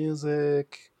School of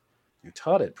Music. You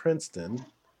taught at Princeton.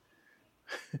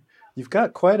 You've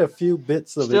got quite a few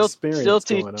bits of Still experience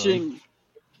going on. teaching.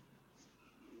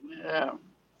 Yeah,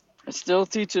 I still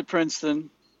teach at Princeton.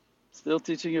 Still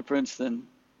teaching at Princeton.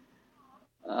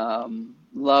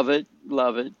 Love it,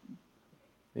 love it.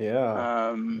 Yeah.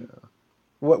 Um,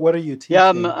 What are you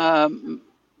yeah, teaching?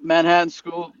 Manhattan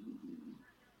School,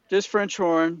 just French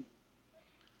horn.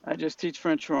 I just teach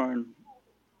French horn,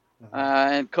 Mhm.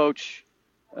 and coach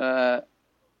uh,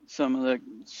 some of the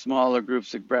smaller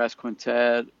groups like brass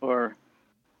quintet or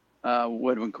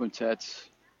woodwind quintets.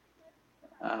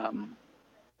 Um,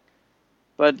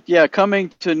 but yeah, coming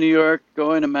to New York,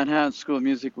 going to Manhattan School of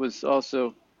Music was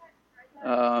also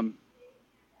um,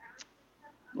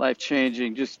 life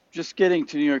changing. Just getting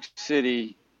to New York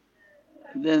City,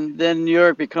 then New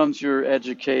York becomes your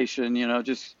education. You know,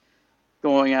 just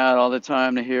going out all the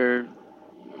time to hear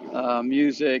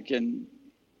music and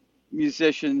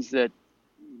musicians that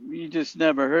you just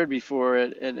never heard before.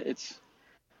 And it's,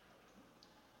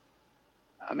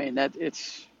 I mean, that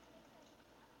it's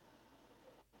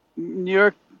New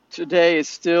York today is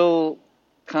still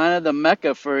kind of the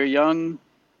mecca for young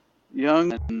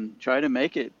and try to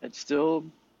make it. It's still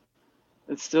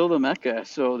the mecca.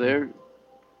 So Mm.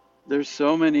 there's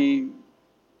so many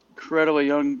incredible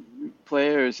young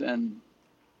players, and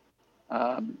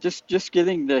just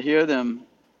getting to hear them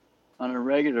on a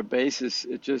regular basis,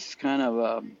 it just kind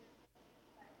of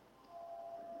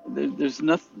there's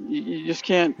nothing, you just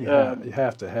can't. You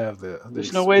have to have the There's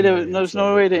experience of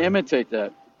no it, way to right? imitate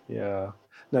that. Yeah.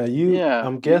 Now Yeah,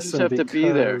 I'm you just guessing have to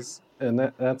be there. because, and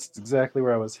that's exactly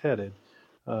where I was headed.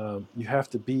 You have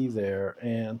to be there,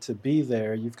 and to be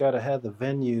there, you've got to have the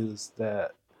venues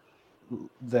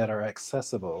that are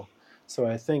accessible. So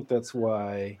I think that's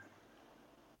why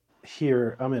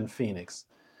here I'm in Phoenix.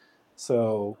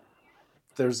 So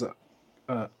there's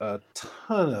a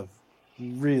ton of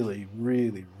really,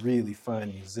 really, really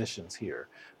fine musicians here,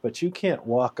 but you can't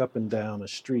walk up and down a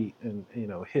street and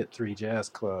hit three jazz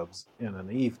clubs in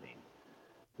an evening.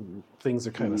 Things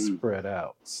are kind of Mm, spread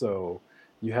out, so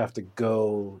you have to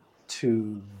go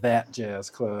to that jazz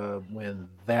club when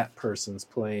that person's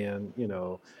playing.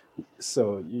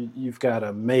 So you've got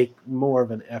to make more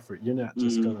of an effort. You're not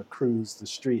just going mm, to cruise the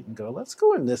street and go, let's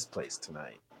go in this place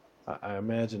tonight. I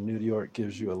imagine New York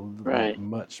gives you a right.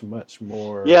 much, much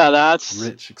more Yeah,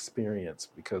 that's rich experience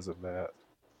because of that.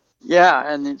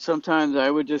 yeah. And then sometimes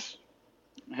I would just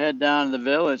head down to the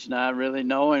village, not really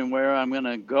knowing where I'm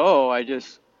gonna go. I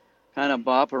just kind of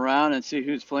bop around and see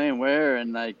who's playing where,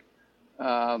 and like,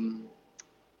 um,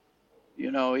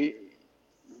 you know,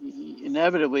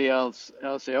 inevitably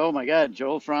I'll say, "Oh my God,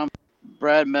 Joel from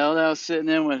Brad Meldau sitting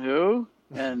in with who?"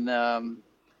 And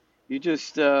you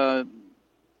just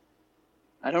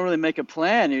I don't really make a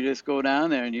plan. You just go down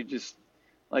there and you just,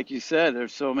 like you said,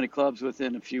 there's so many clubs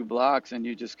within a few blocks, and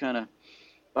you just kind of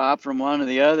bop from one to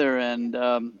the other, and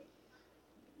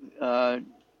uh,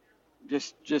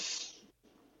 just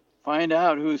find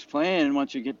out who's playing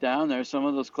once you get down there. Some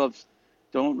of those clubs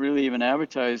don't really even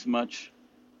advertise much.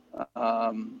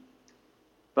 Um,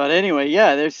 but anyway,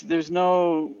 yeah, there's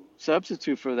no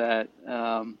substitute for that.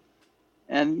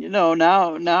 And now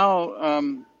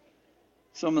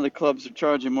some of the clubs are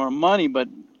charging more money, but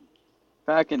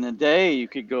back in the day, you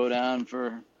could go down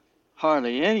for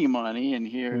hardly any money and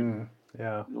hear Mm,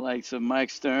 yeah. the likes of Mike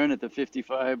Stern at the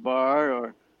 55 bar,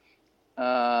 or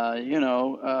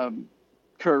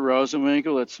Kurt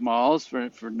Rosenwinkel at Smalls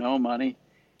for no money.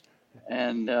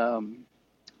 And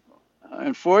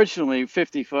unfortunately,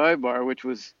 55 bar, which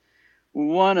was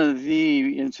one of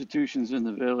the institutions in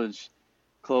the village,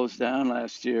 closed down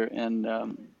last year, and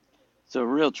it's a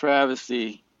real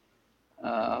travesty,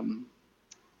 um,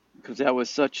 because that was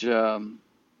such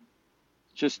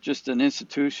just an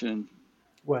institution.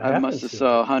 What I must happened have to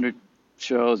saw it? 100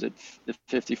 shows at the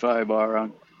 55 bar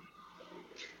on.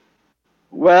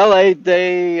 Well, I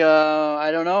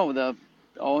don't know. The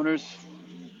owners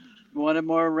wanted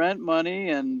more rent money,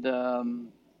 and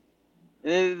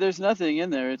there's nothing in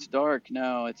there. It's dark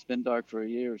now. It's been dark for a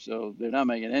year, so they're not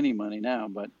making any money now.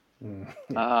 But Mm,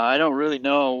 I don't really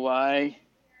know why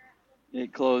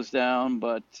it closed down,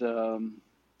 but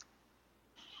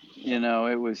it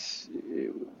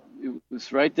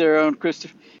was right there on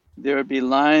Christopher. There would be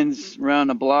lines around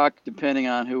the block depending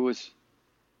on who was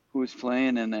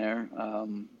playing in there.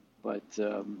 But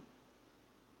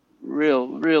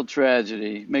real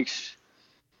tragedy makes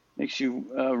you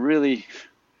really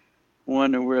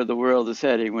wonder where the world is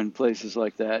heading when places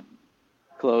like that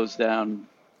close down.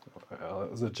 well,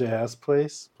 it was a jazz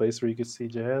place where you could see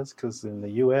jazz. Because in the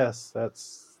U.S.,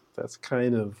 that's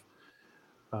kind of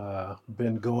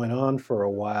been going on for a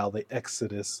while. The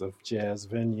exodus of jazz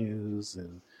venues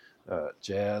and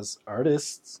jazz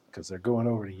artists, because they're going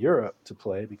over to Europe to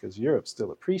play because Europe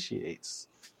still appreciates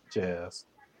jazz.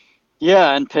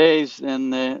 Yeah, and pays,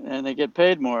 and they get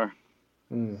paid more.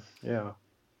 Mm, yeah,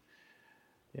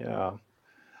 yeah.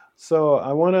 So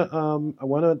I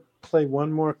wanna play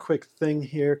one more quick thing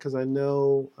here because I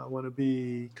know I want to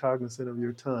be cognizant of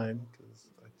your time because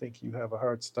I think you have a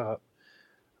hard stop.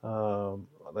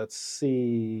 Let's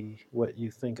see what you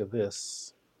think of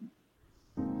this.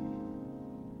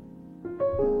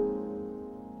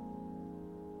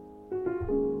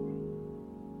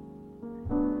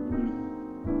 Mm.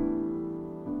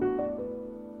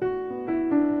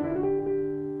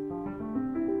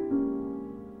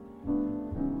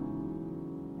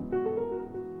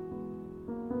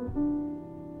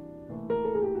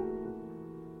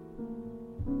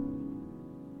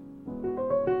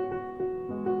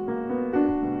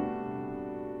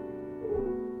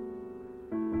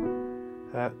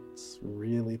 That's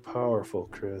really powerful,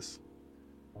 Chris.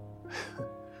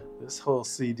 This whole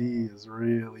CD is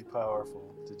really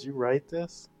powerful. Did you write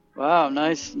this? Wow,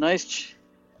 nice.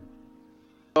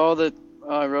 All the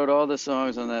I wrote all the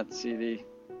songs on that CD.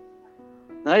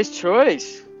 Nice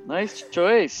choice. Nice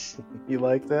choice. You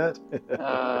like that?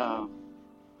 Uh,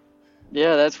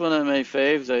 yeah, that's one of my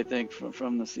faves, I think,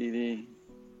 from the CD.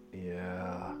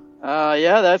 Yeah.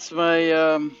 Yeah, that's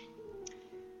my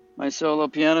solo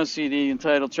piano CD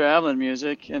entitled "Traveling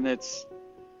Music," and it's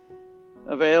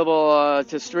available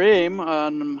to stream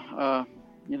on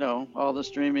all the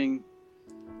streaming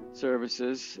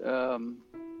services.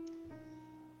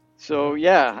 So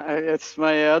Yeah. yeah, it's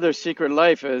my other secret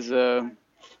life as a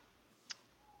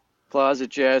closet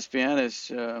jazz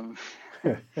pianist.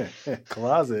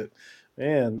 Closet.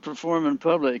 Man, Perform in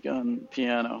public on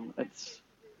piano.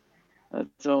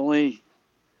 That's only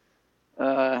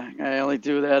I only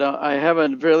do that. I have a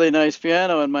really nice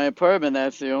piano in my apartment.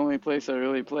 That's the only place I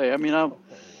really play. I mean, I'll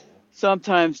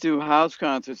sometimes do house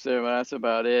concerts there, but that's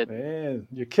about it. man,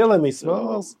 you're killing me, So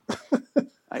Smalls.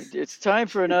 it's time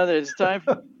for another. It's time.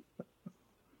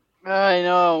 I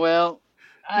know. Well,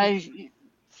 I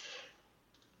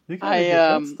You got to I get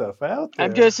that stuff out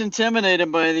I'm there. just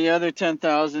intimidated by the other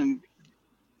 10,000.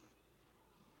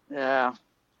 Yeah.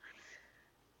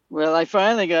 Well, I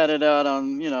finally got it out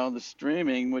on the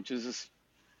streaming,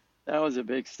 that was a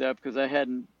big step because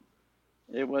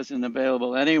it wasn't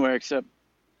available anywhere except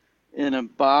in a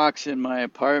box in my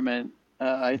apartment.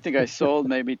 I think I sold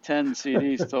maybe 10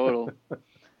 CDs total.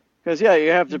 Because yeah, you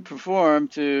have to perform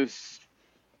to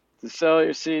sell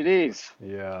your CDs.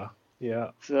 Yeah.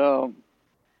 Yeah. So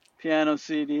piano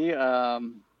CD, I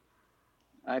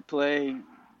play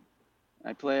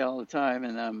I play all the time,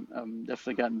 and I'm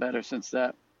definitely gotten better since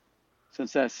that.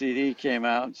 since that CD came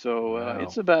out. So Wow.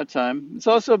 it's about time. It's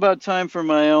also about time for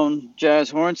my own jazz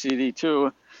horn CD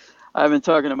too. I've been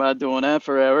talking about doing that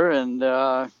forever, and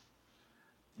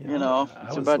Yeah, I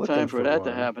it's was about looking time for for that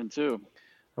to one. happen too.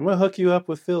 I'm gonna hook you up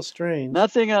with Phil Strange.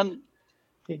 Nothing on.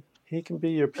 He can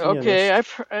be your Okay,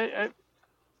 pianist.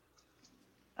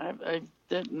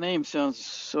 that name sounds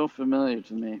so familiar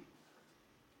to me,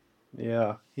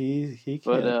 Yeah, he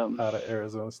but came out of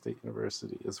Arizona State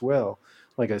University as well.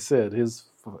 Like I said, his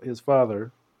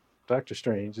father, Dr.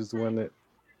 Strange, is the one that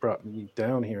brought me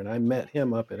down here, and I met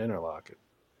him up at Interlochen.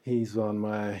 He's on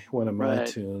my one of my right.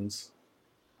 tunes.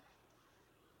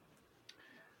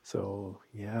 So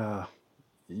yeah,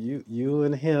 you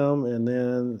and him, and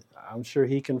then I'm sure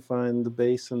he can find the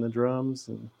bass and the drums,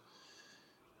 and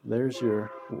there's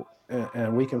your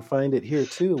and we can find it here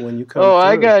too when you come Oh,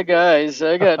 I through. got guys.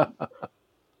 I got.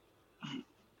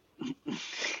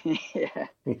 Yeah.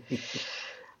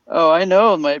 Oh, I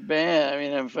know my band. I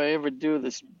mean, if I ever do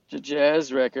the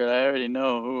jazz record, I already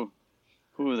know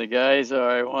who the guys are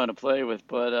I want to play with.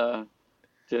 But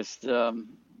just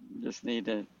just need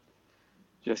to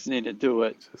just need to do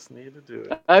it. Just need to do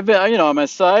it. I've been, I'm a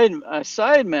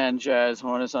sideman jazz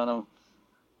hornist on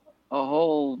a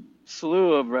whole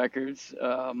slew of records.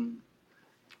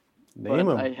 Name But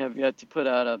I them. have yet to put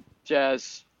out a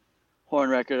jazz horn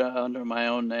record under my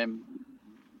own name.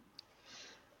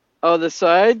 Oh, the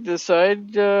side.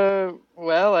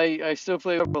 Well, I still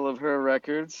play a couple of her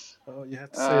records. Oh, you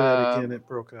have to say that Uh, again. It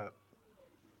broke up.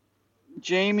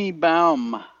 Jamie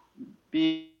Baum,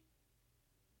 B.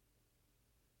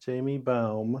 Jamie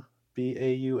Baum,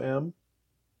 Baum.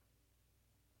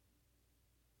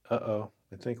 Uh-oh,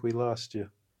 I think we lost you.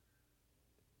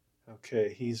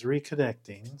 Okay, he's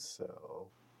reconnecting. So,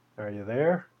 are you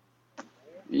there?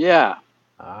 Yeah,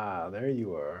 Ah, there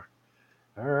you are.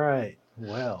 All right.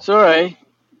 Well, sorry,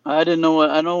 I didn't know what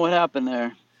I know what happened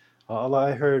there. all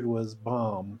I heard was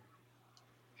bomb,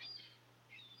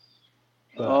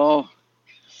 but Oh,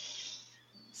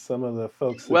 some of the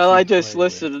folks that well, I you just played with.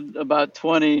 listed about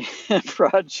 20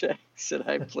 projects that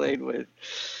I played with.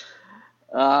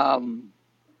 Um,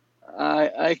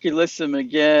 I could list them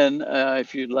again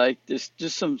if you'd like. Just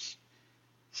some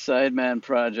sideman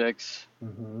projects.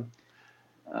 Hmm.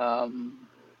 Um,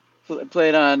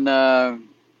 played on Donnie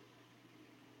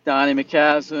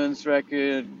McCaslin's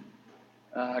record,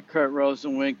 Kurt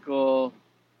Rosenwinkel.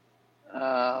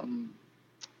 Um,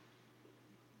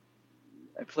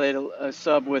 I played a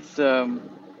sub with McCoy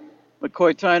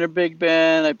Tyner Big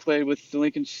Band. I played with the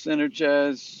Lincoln Center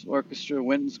Jazz Orchestra,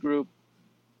 Winton's group.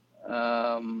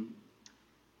 Um,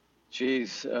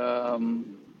 geez,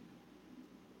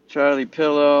 Charlie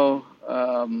Pillow.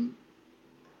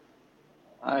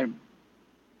 I,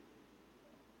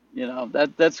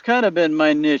 that's kind of been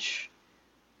my niche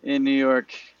in New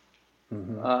York.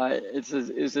 Hmm.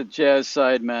 It's a jazz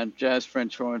sideman, jazz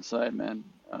French horn sideman.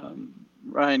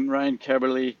 Ryan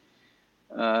Keberly,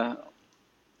 uh,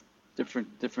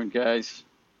 different guys.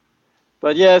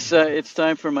 But yes, it's Nice.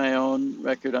 time for my own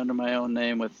record under my own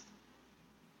name with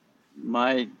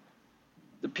my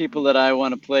the people that I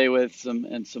want to play with,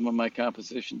 and some of my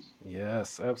compositions.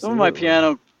 Yes, Some of my absolutely.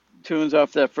 piano tunes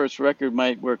off that first record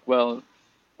might work well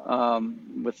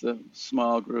with a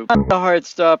small group. Not a hard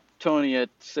stop Tony at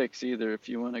 6 either, if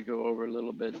you want to go over a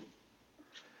little bit.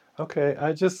 Okay,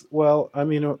 well, I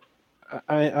mean,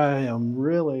 I am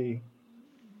really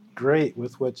great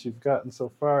with what you've gotten so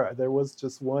far. There was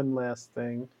just one last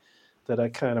thing that I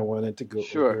kind of wanted to go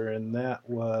Sure. over, and that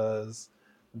was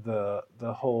the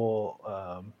whole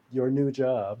your new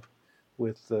job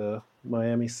with the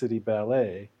Miami City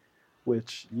Ballet,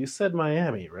 which you said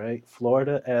Miami, right?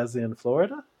 Florida, as in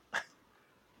Florida.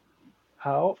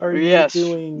 How are you Yes,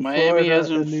 doing Miami as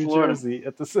Florida in and New Florida. Jersey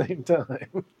at the same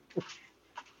time?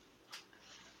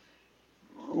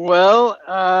 Well,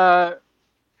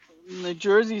 the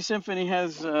Jersey Symphony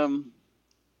has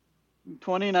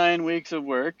 29 weeks of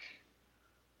work.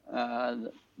 Uh,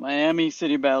 Miami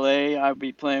City Ballet, I'll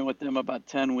be playing with them about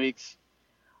 10 weeks.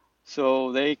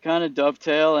 So they kind of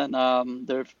dovetail, and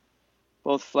they're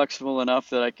both flexible enough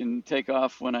that I can take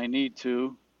off when I need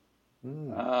to.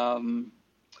 Mm, Um,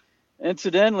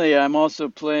 Incidentally, I'm also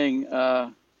playing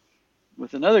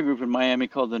with another group in Miami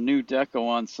called the New Deco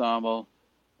Ensemble.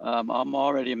 I'm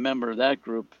already a member of that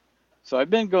group. So I've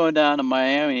been going down to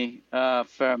Miami a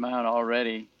fair amount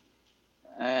already.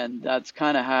 And that's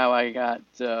kind of how I got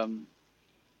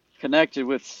connected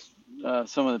with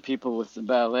some of the people with the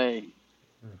ballet.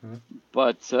 hmm.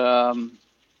 But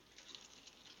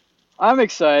I'm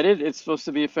excited. It's supposed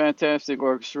to be a fantastic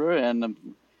orchestra, and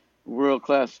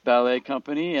world-class ballet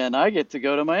company, and I get to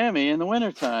go to Miami in the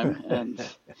wintertime. And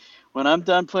when I'm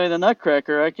done playing the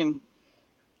Nutcracker, I can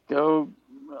go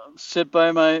sit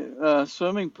by my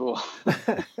swimming pool.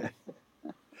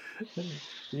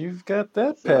 You've got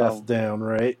that path So, down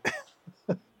right.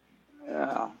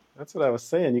 yeah. That's what I was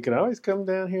saying. You can always come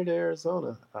down here to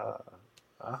Arizona.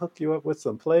 I'll hook you up with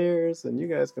some players, and you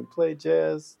guys can play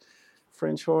jazz,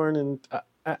 French horn, and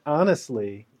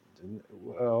honestly,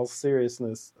 all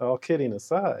seriousness, all kidding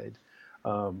aside,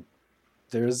 um,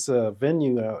 there's a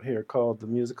venue out here called the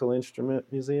Musical Instrument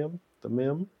Museum, the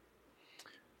MIM.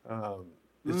 Um,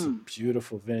 it's a Mm.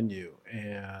 beautiful venue,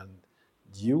 and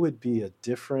you would be a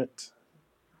different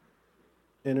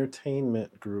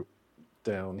entertainment group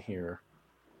down here.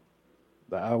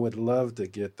 I would love to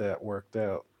get that worked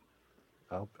out.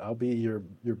 I'll be your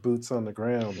boots on the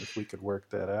ground if we could work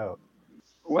that out.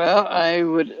 Well, I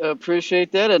would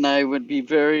appreciate that, and I would be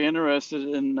very interested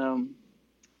in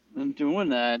doing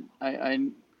that.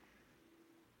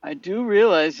 I do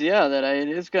realize, yeah, that it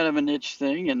is kind of a niche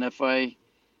thing, and if I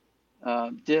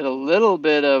did a little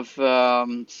bit of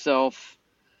self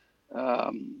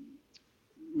um,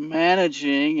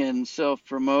 managing and self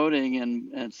promoting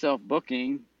and self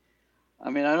booking, I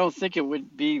mean, I don't think it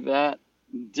would be that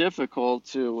difficult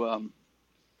to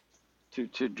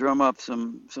drum up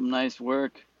some nice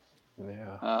work.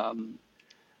 Yeah, Um,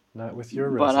 not with your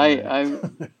but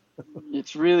resume.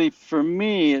 it's really for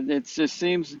me. It just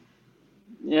seems,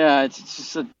 yeah, it's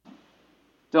just a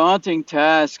daunting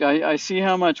task. I see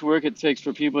how much work it takes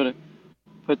for people to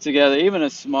put together even a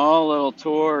small little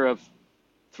tour of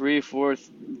 3 or 4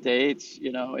 dates.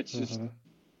 Hmm.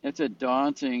 It's a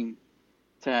daunting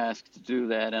task to do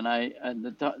that, and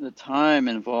the time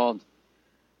involved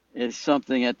is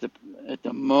something at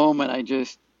the moment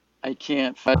I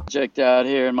can't project out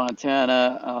here in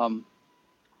Montana.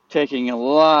 Taking a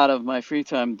lot of my free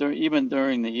time, even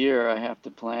during the year, I have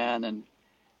to plan and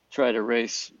try to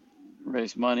raise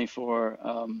money for.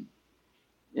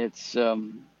 It's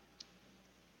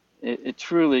it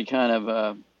truly kind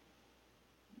of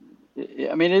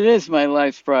I mean, it is my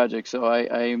life's project, so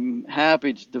I'm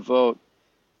happy to devote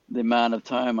the amount of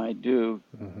time I do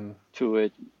Hmm. to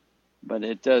it, but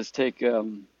it does take up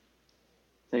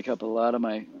a lot of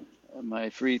my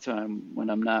free time when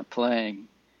I'm not playing.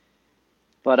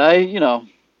 But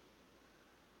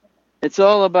it's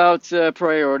all about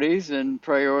priorities and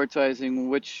prioritizing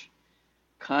which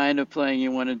kind of playing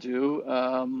you want to do.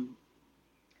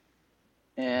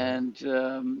 Yeah. And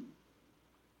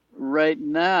right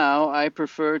now, I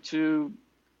prefer to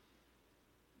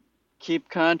keep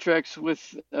contracts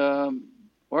with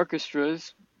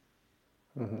orchestras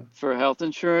Hmm. for health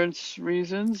insurance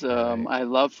reasons. Right. I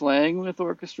love playing with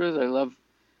orchestras. I love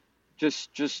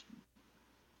just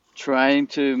trying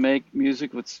to make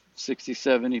music with 60,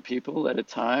 70 people at a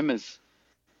time is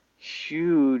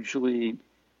hugely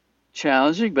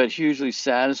challenging, but hugely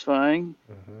satisfying.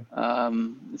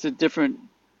 Hmm. It's a different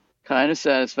kind of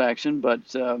satisfaction, but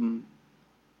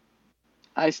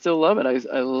I still love it.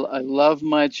 I love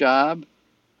my job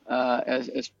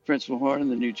as principal horn in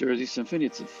the New Jersey Symphony.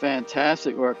 It's a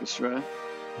fantastic orchestra,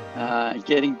 Hmm.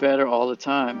 getting better all the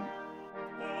time.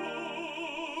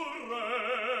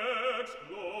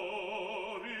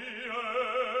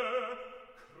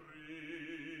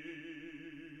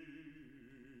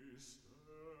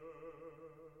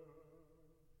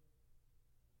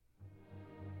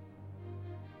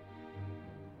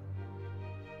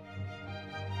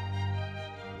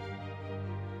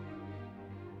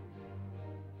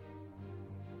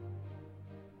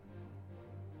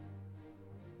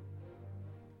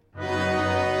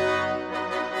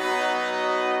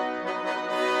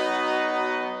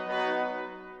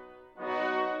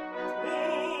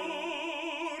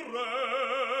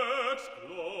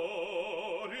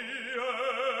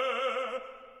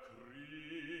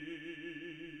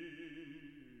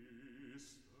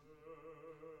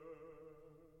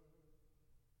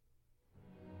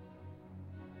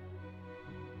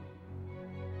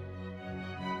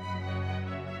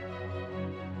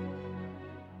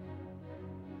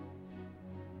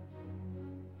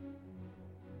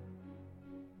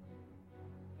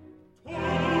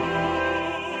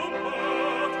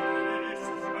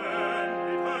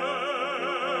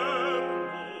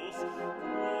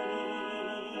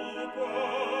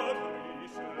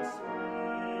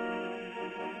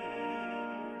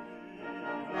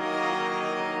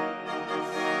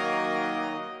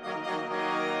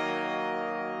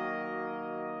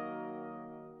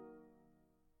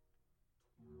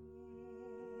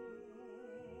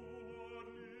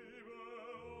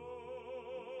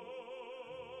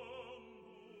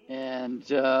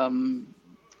 And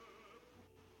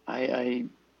I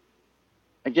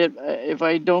I get if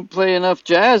I don't play enough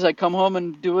jazz, I come home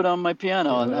and do it on my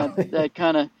piano, and Yeah. that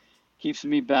kind of keeps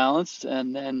me balanced.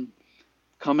 And then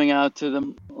coming out to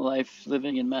the life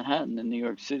living in Manhattan in New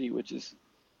York City, which is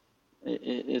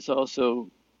it's also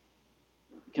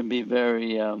can be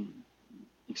very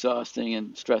exhausting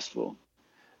and stressful.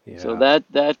 So Yeah.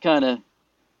 that kind of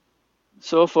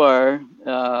so far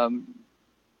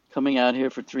coming out here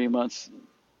for 3 months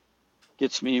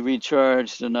gets me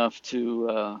recharged enough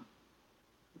to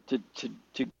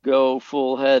go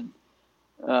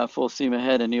full steam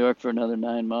ahead in New York for another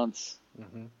 9 months,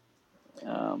 Hmm.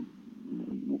 um,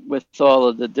 with all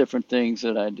of the different things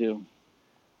that I do.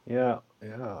 Yeah.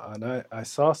 Yeah. And I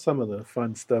saw some of the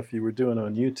fun stuff you were doing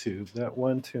on YouTube. That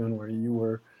one tune where you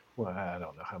were, well, I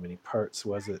don't know how many parts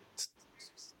was it?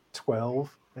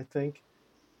 12, I think,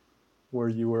 where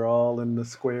you were all in the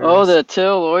Oh, squares. the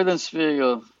Till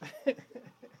Eulenspiegel.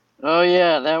 Oh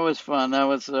yeah, that was fun. That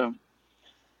was that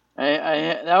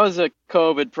was a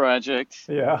COVID project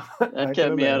Yeah, that I can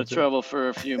kept me out of imagine. trouble for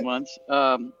a few months.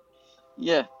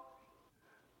 Yeah,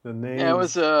 The yeah, it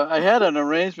was. names. I had an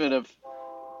arrangement of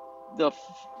the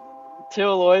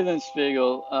Till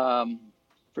Eulenspiegel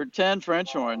for 10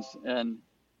 French horns, and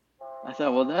I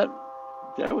thought, well, that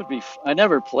would be. I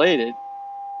never played it,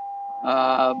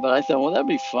 but I thought, well, that'd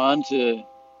be fun to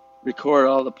record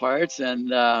all the parts and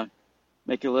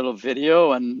make a little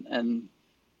video, and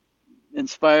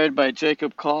inspired by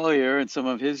Jacob Collier and some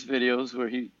of his videos where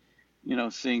he,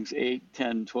 sings 8,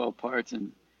 10, 12 parts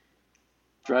and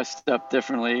dressed up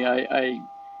differently. I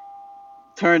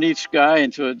turned each guy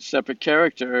into a separate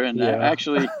character, and Yeah.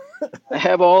 I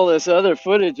have all this other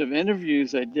footage of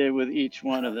interviews I did with each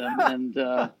one of them, and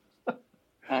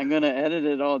I'm gonna edit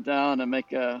it all down and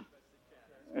make a.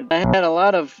 I had a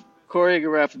lot of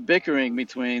choreographed bickering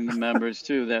between the members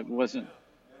too that wasn't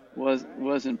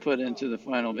put into the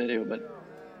final video, but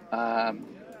um,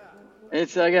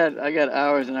 it's I got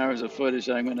hours and hours of footage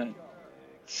that I'm gonna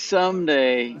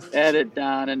someday edit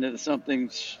down into something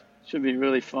should be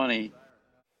really funny.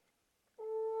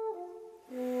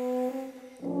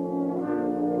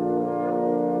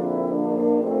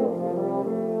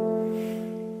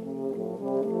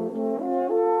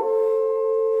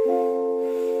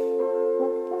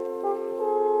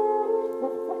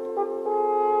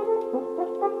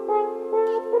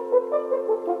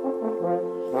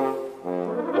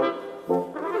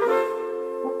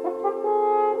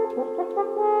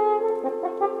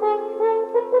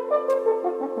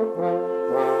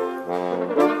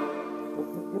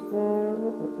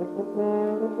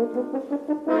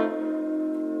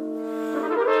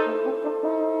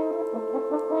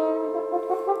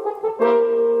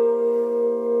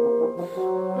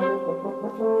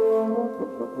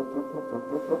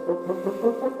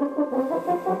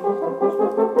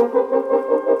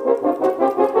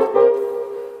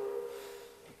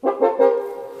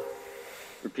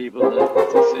 For people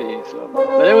to see. So,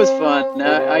 but it was fun.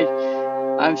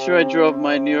 I'm sure I drove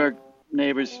my New York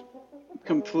neighbors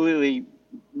completely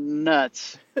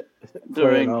nuts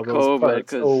Playing during all those COVID parts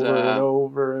because over and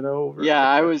over and over. yeah,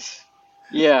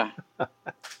 yeah.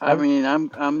 I I've mean,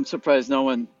 I'm surprised no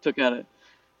one took out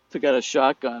a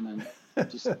shotgun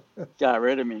and just got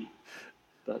rid of me.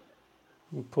 But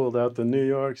pulled out the New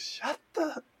York. Shut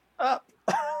the up.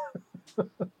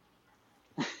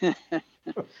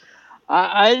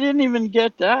 I didn't even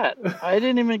get that. I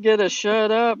didn't even get a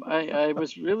shut up. I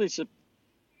was really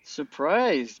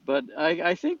surprised, but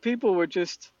I think people were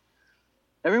just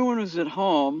everyone was at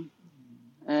home,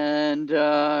 and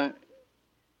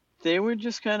they were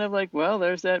just kind of like, well,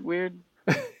 there's that weird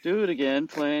dude again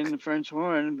playing the French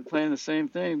horn, playing the same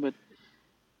thing. But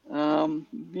um,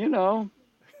 you know,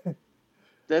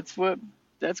 that's what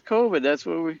that's COVID. That's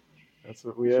what we That's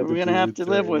had what to we're gonna do have to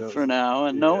live during with for those. now.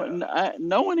 And Yeah.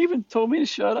 no one even told me to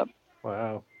shut up.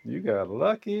 Wow. You got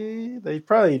lucky. They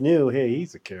probably knew, hey,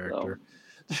 he's a So, character.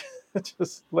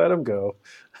 Just let him go.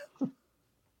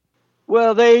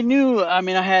 well, they knew. I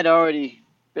mean, I had already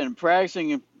been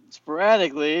practicing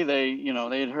sporadically. They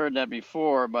had heard that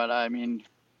before, but I mean,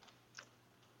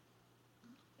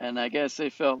 and I guess they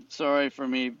felt sorry for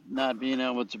me not being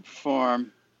able to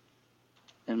perform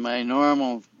in my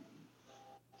normal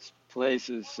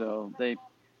places, so they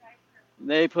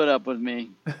put up with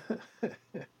me.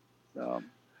 So,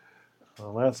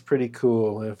 Well, that's pretty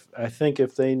cool. If I think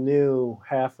if they knew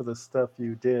half of the stuff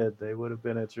you did, they would have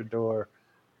been at your door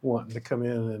wanting to come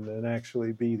in and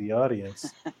actually be the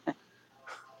audience.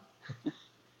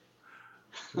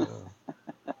 So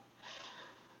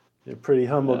you're a pretty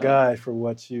humble uh, guy for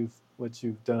what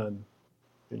you've done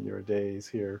in your days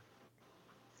here.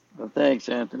 well, thanks,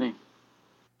 Anthony.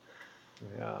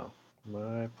 Yeah,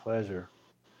 my pleasure.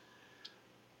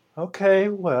 Okay,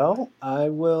 well, I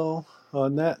will,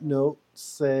 on that note,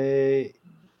 say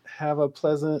have a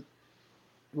pleasant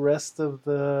rest of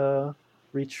the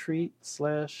retreat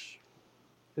slash.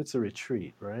 It's a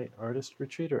retreat, right? Artist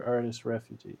retreat or artist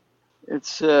refugee?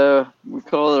 It's we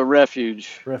call it a refuge,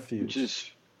 which Refuge.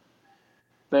 is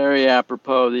very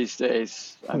apropos these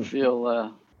days. I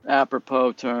feel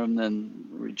apropos term than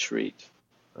retreat.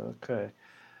 Okay.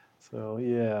 So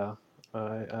yeah,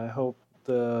 I hope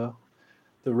the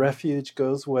refuge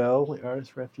goes well. The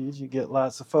artist refuge. You get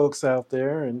lots of folks out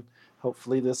there, and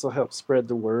hopefully this will help spread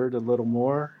the word a little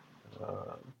more.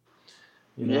 Um,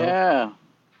 you know, Yeah,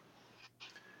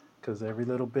 because every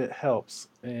little bit helps,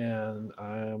 and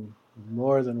I'm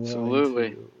more than willing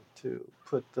absolutely. to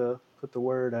put the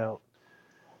word out.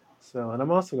 So, and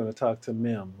I'm also going to talk to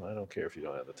Mim. I don't care if you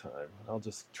don't have the time. I'll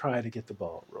just try to get the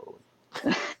ball rolling.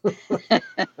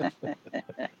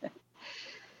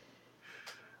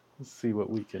 Let's see what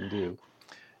we can do.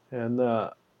 And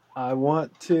I'm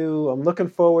looking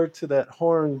forward to that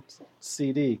horn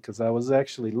CD because I was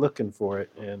actually looking for it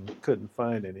and couldn't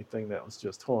find anything that was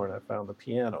just horn. I found the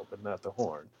piano, but not the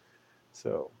horn.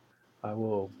 So I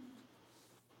will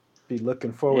be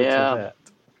looking forward to Yeah, that.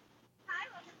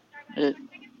 it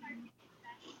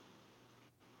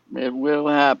it will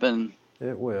happen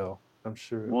It will. I'm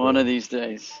sure it one of will. these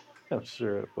days. I'm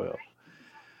sure it will.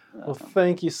 Well, Uh,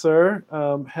 thank you, sir.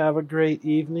 Have a great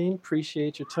evening.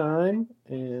 Appreciate your time.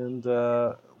 And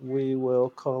we will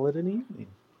call it an evening.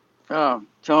 oh,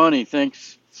 Tony,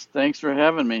 thanks for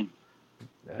having me.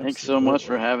 Thanks so much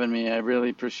for Absolutely. having me. I really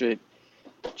appreciate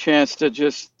the chance to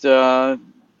just you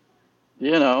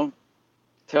know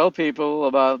tell people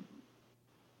about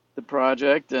the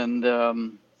project and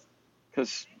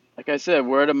because like I said,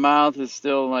 word of mouth is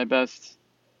still my best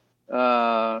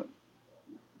uh,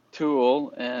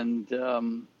 tool and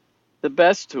the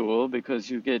best tool because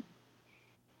you get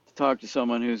to talk to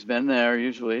someone who's been there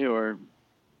usually or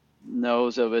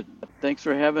knows of it. Thanks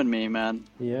for having me, man.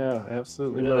 Yeah,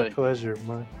 absolutely. My Really. pleasure.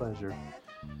 My pleasure.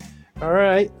 All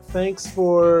right. Thanks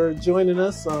for joining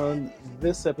us on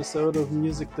this episode of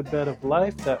Music the Bed of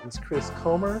Life. That was Chris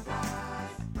Komer,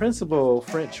 principal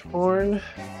French horn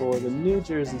for the New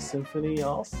Jersey Symphony.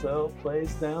 Also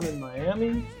plays down in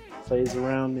Miami, plays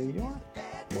around New York,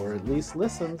 or at least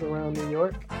listens around New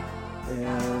York.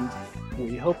 And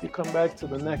we hope you come back to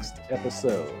the next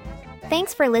episode.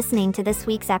 Thanks for listening to this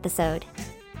week's episode.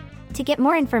 To get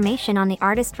more information on the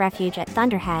Artist Refuge at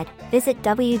Thunderhead, visit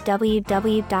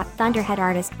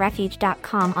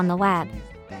www.thunderheadartistrefuge.com on the web.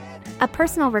 A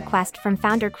personal request from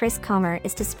founder Chris Komer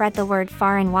is to spread the word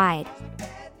far and wide.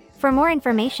 For more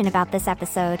information about this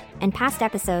episode and past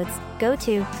episodes, go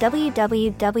to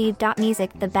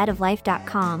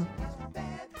www.musicthebedoflife.com.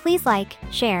 Please like,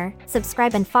 share,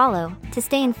 subscribe and follow to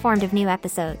stay informed of new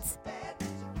episodes.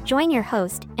 Join your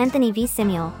host, Anthony V.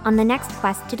 Simuel, on the next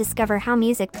quest to discover how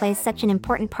music plays such an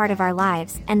important part of our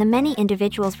lives and the many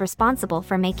individuals responsible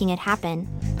for making it happen.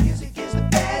 Music is the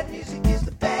bad, music is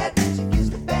the bad, music is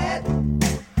the bad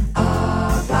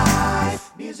of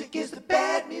life. Music is the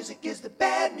bad, music is the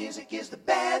bad, music is the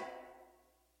bad.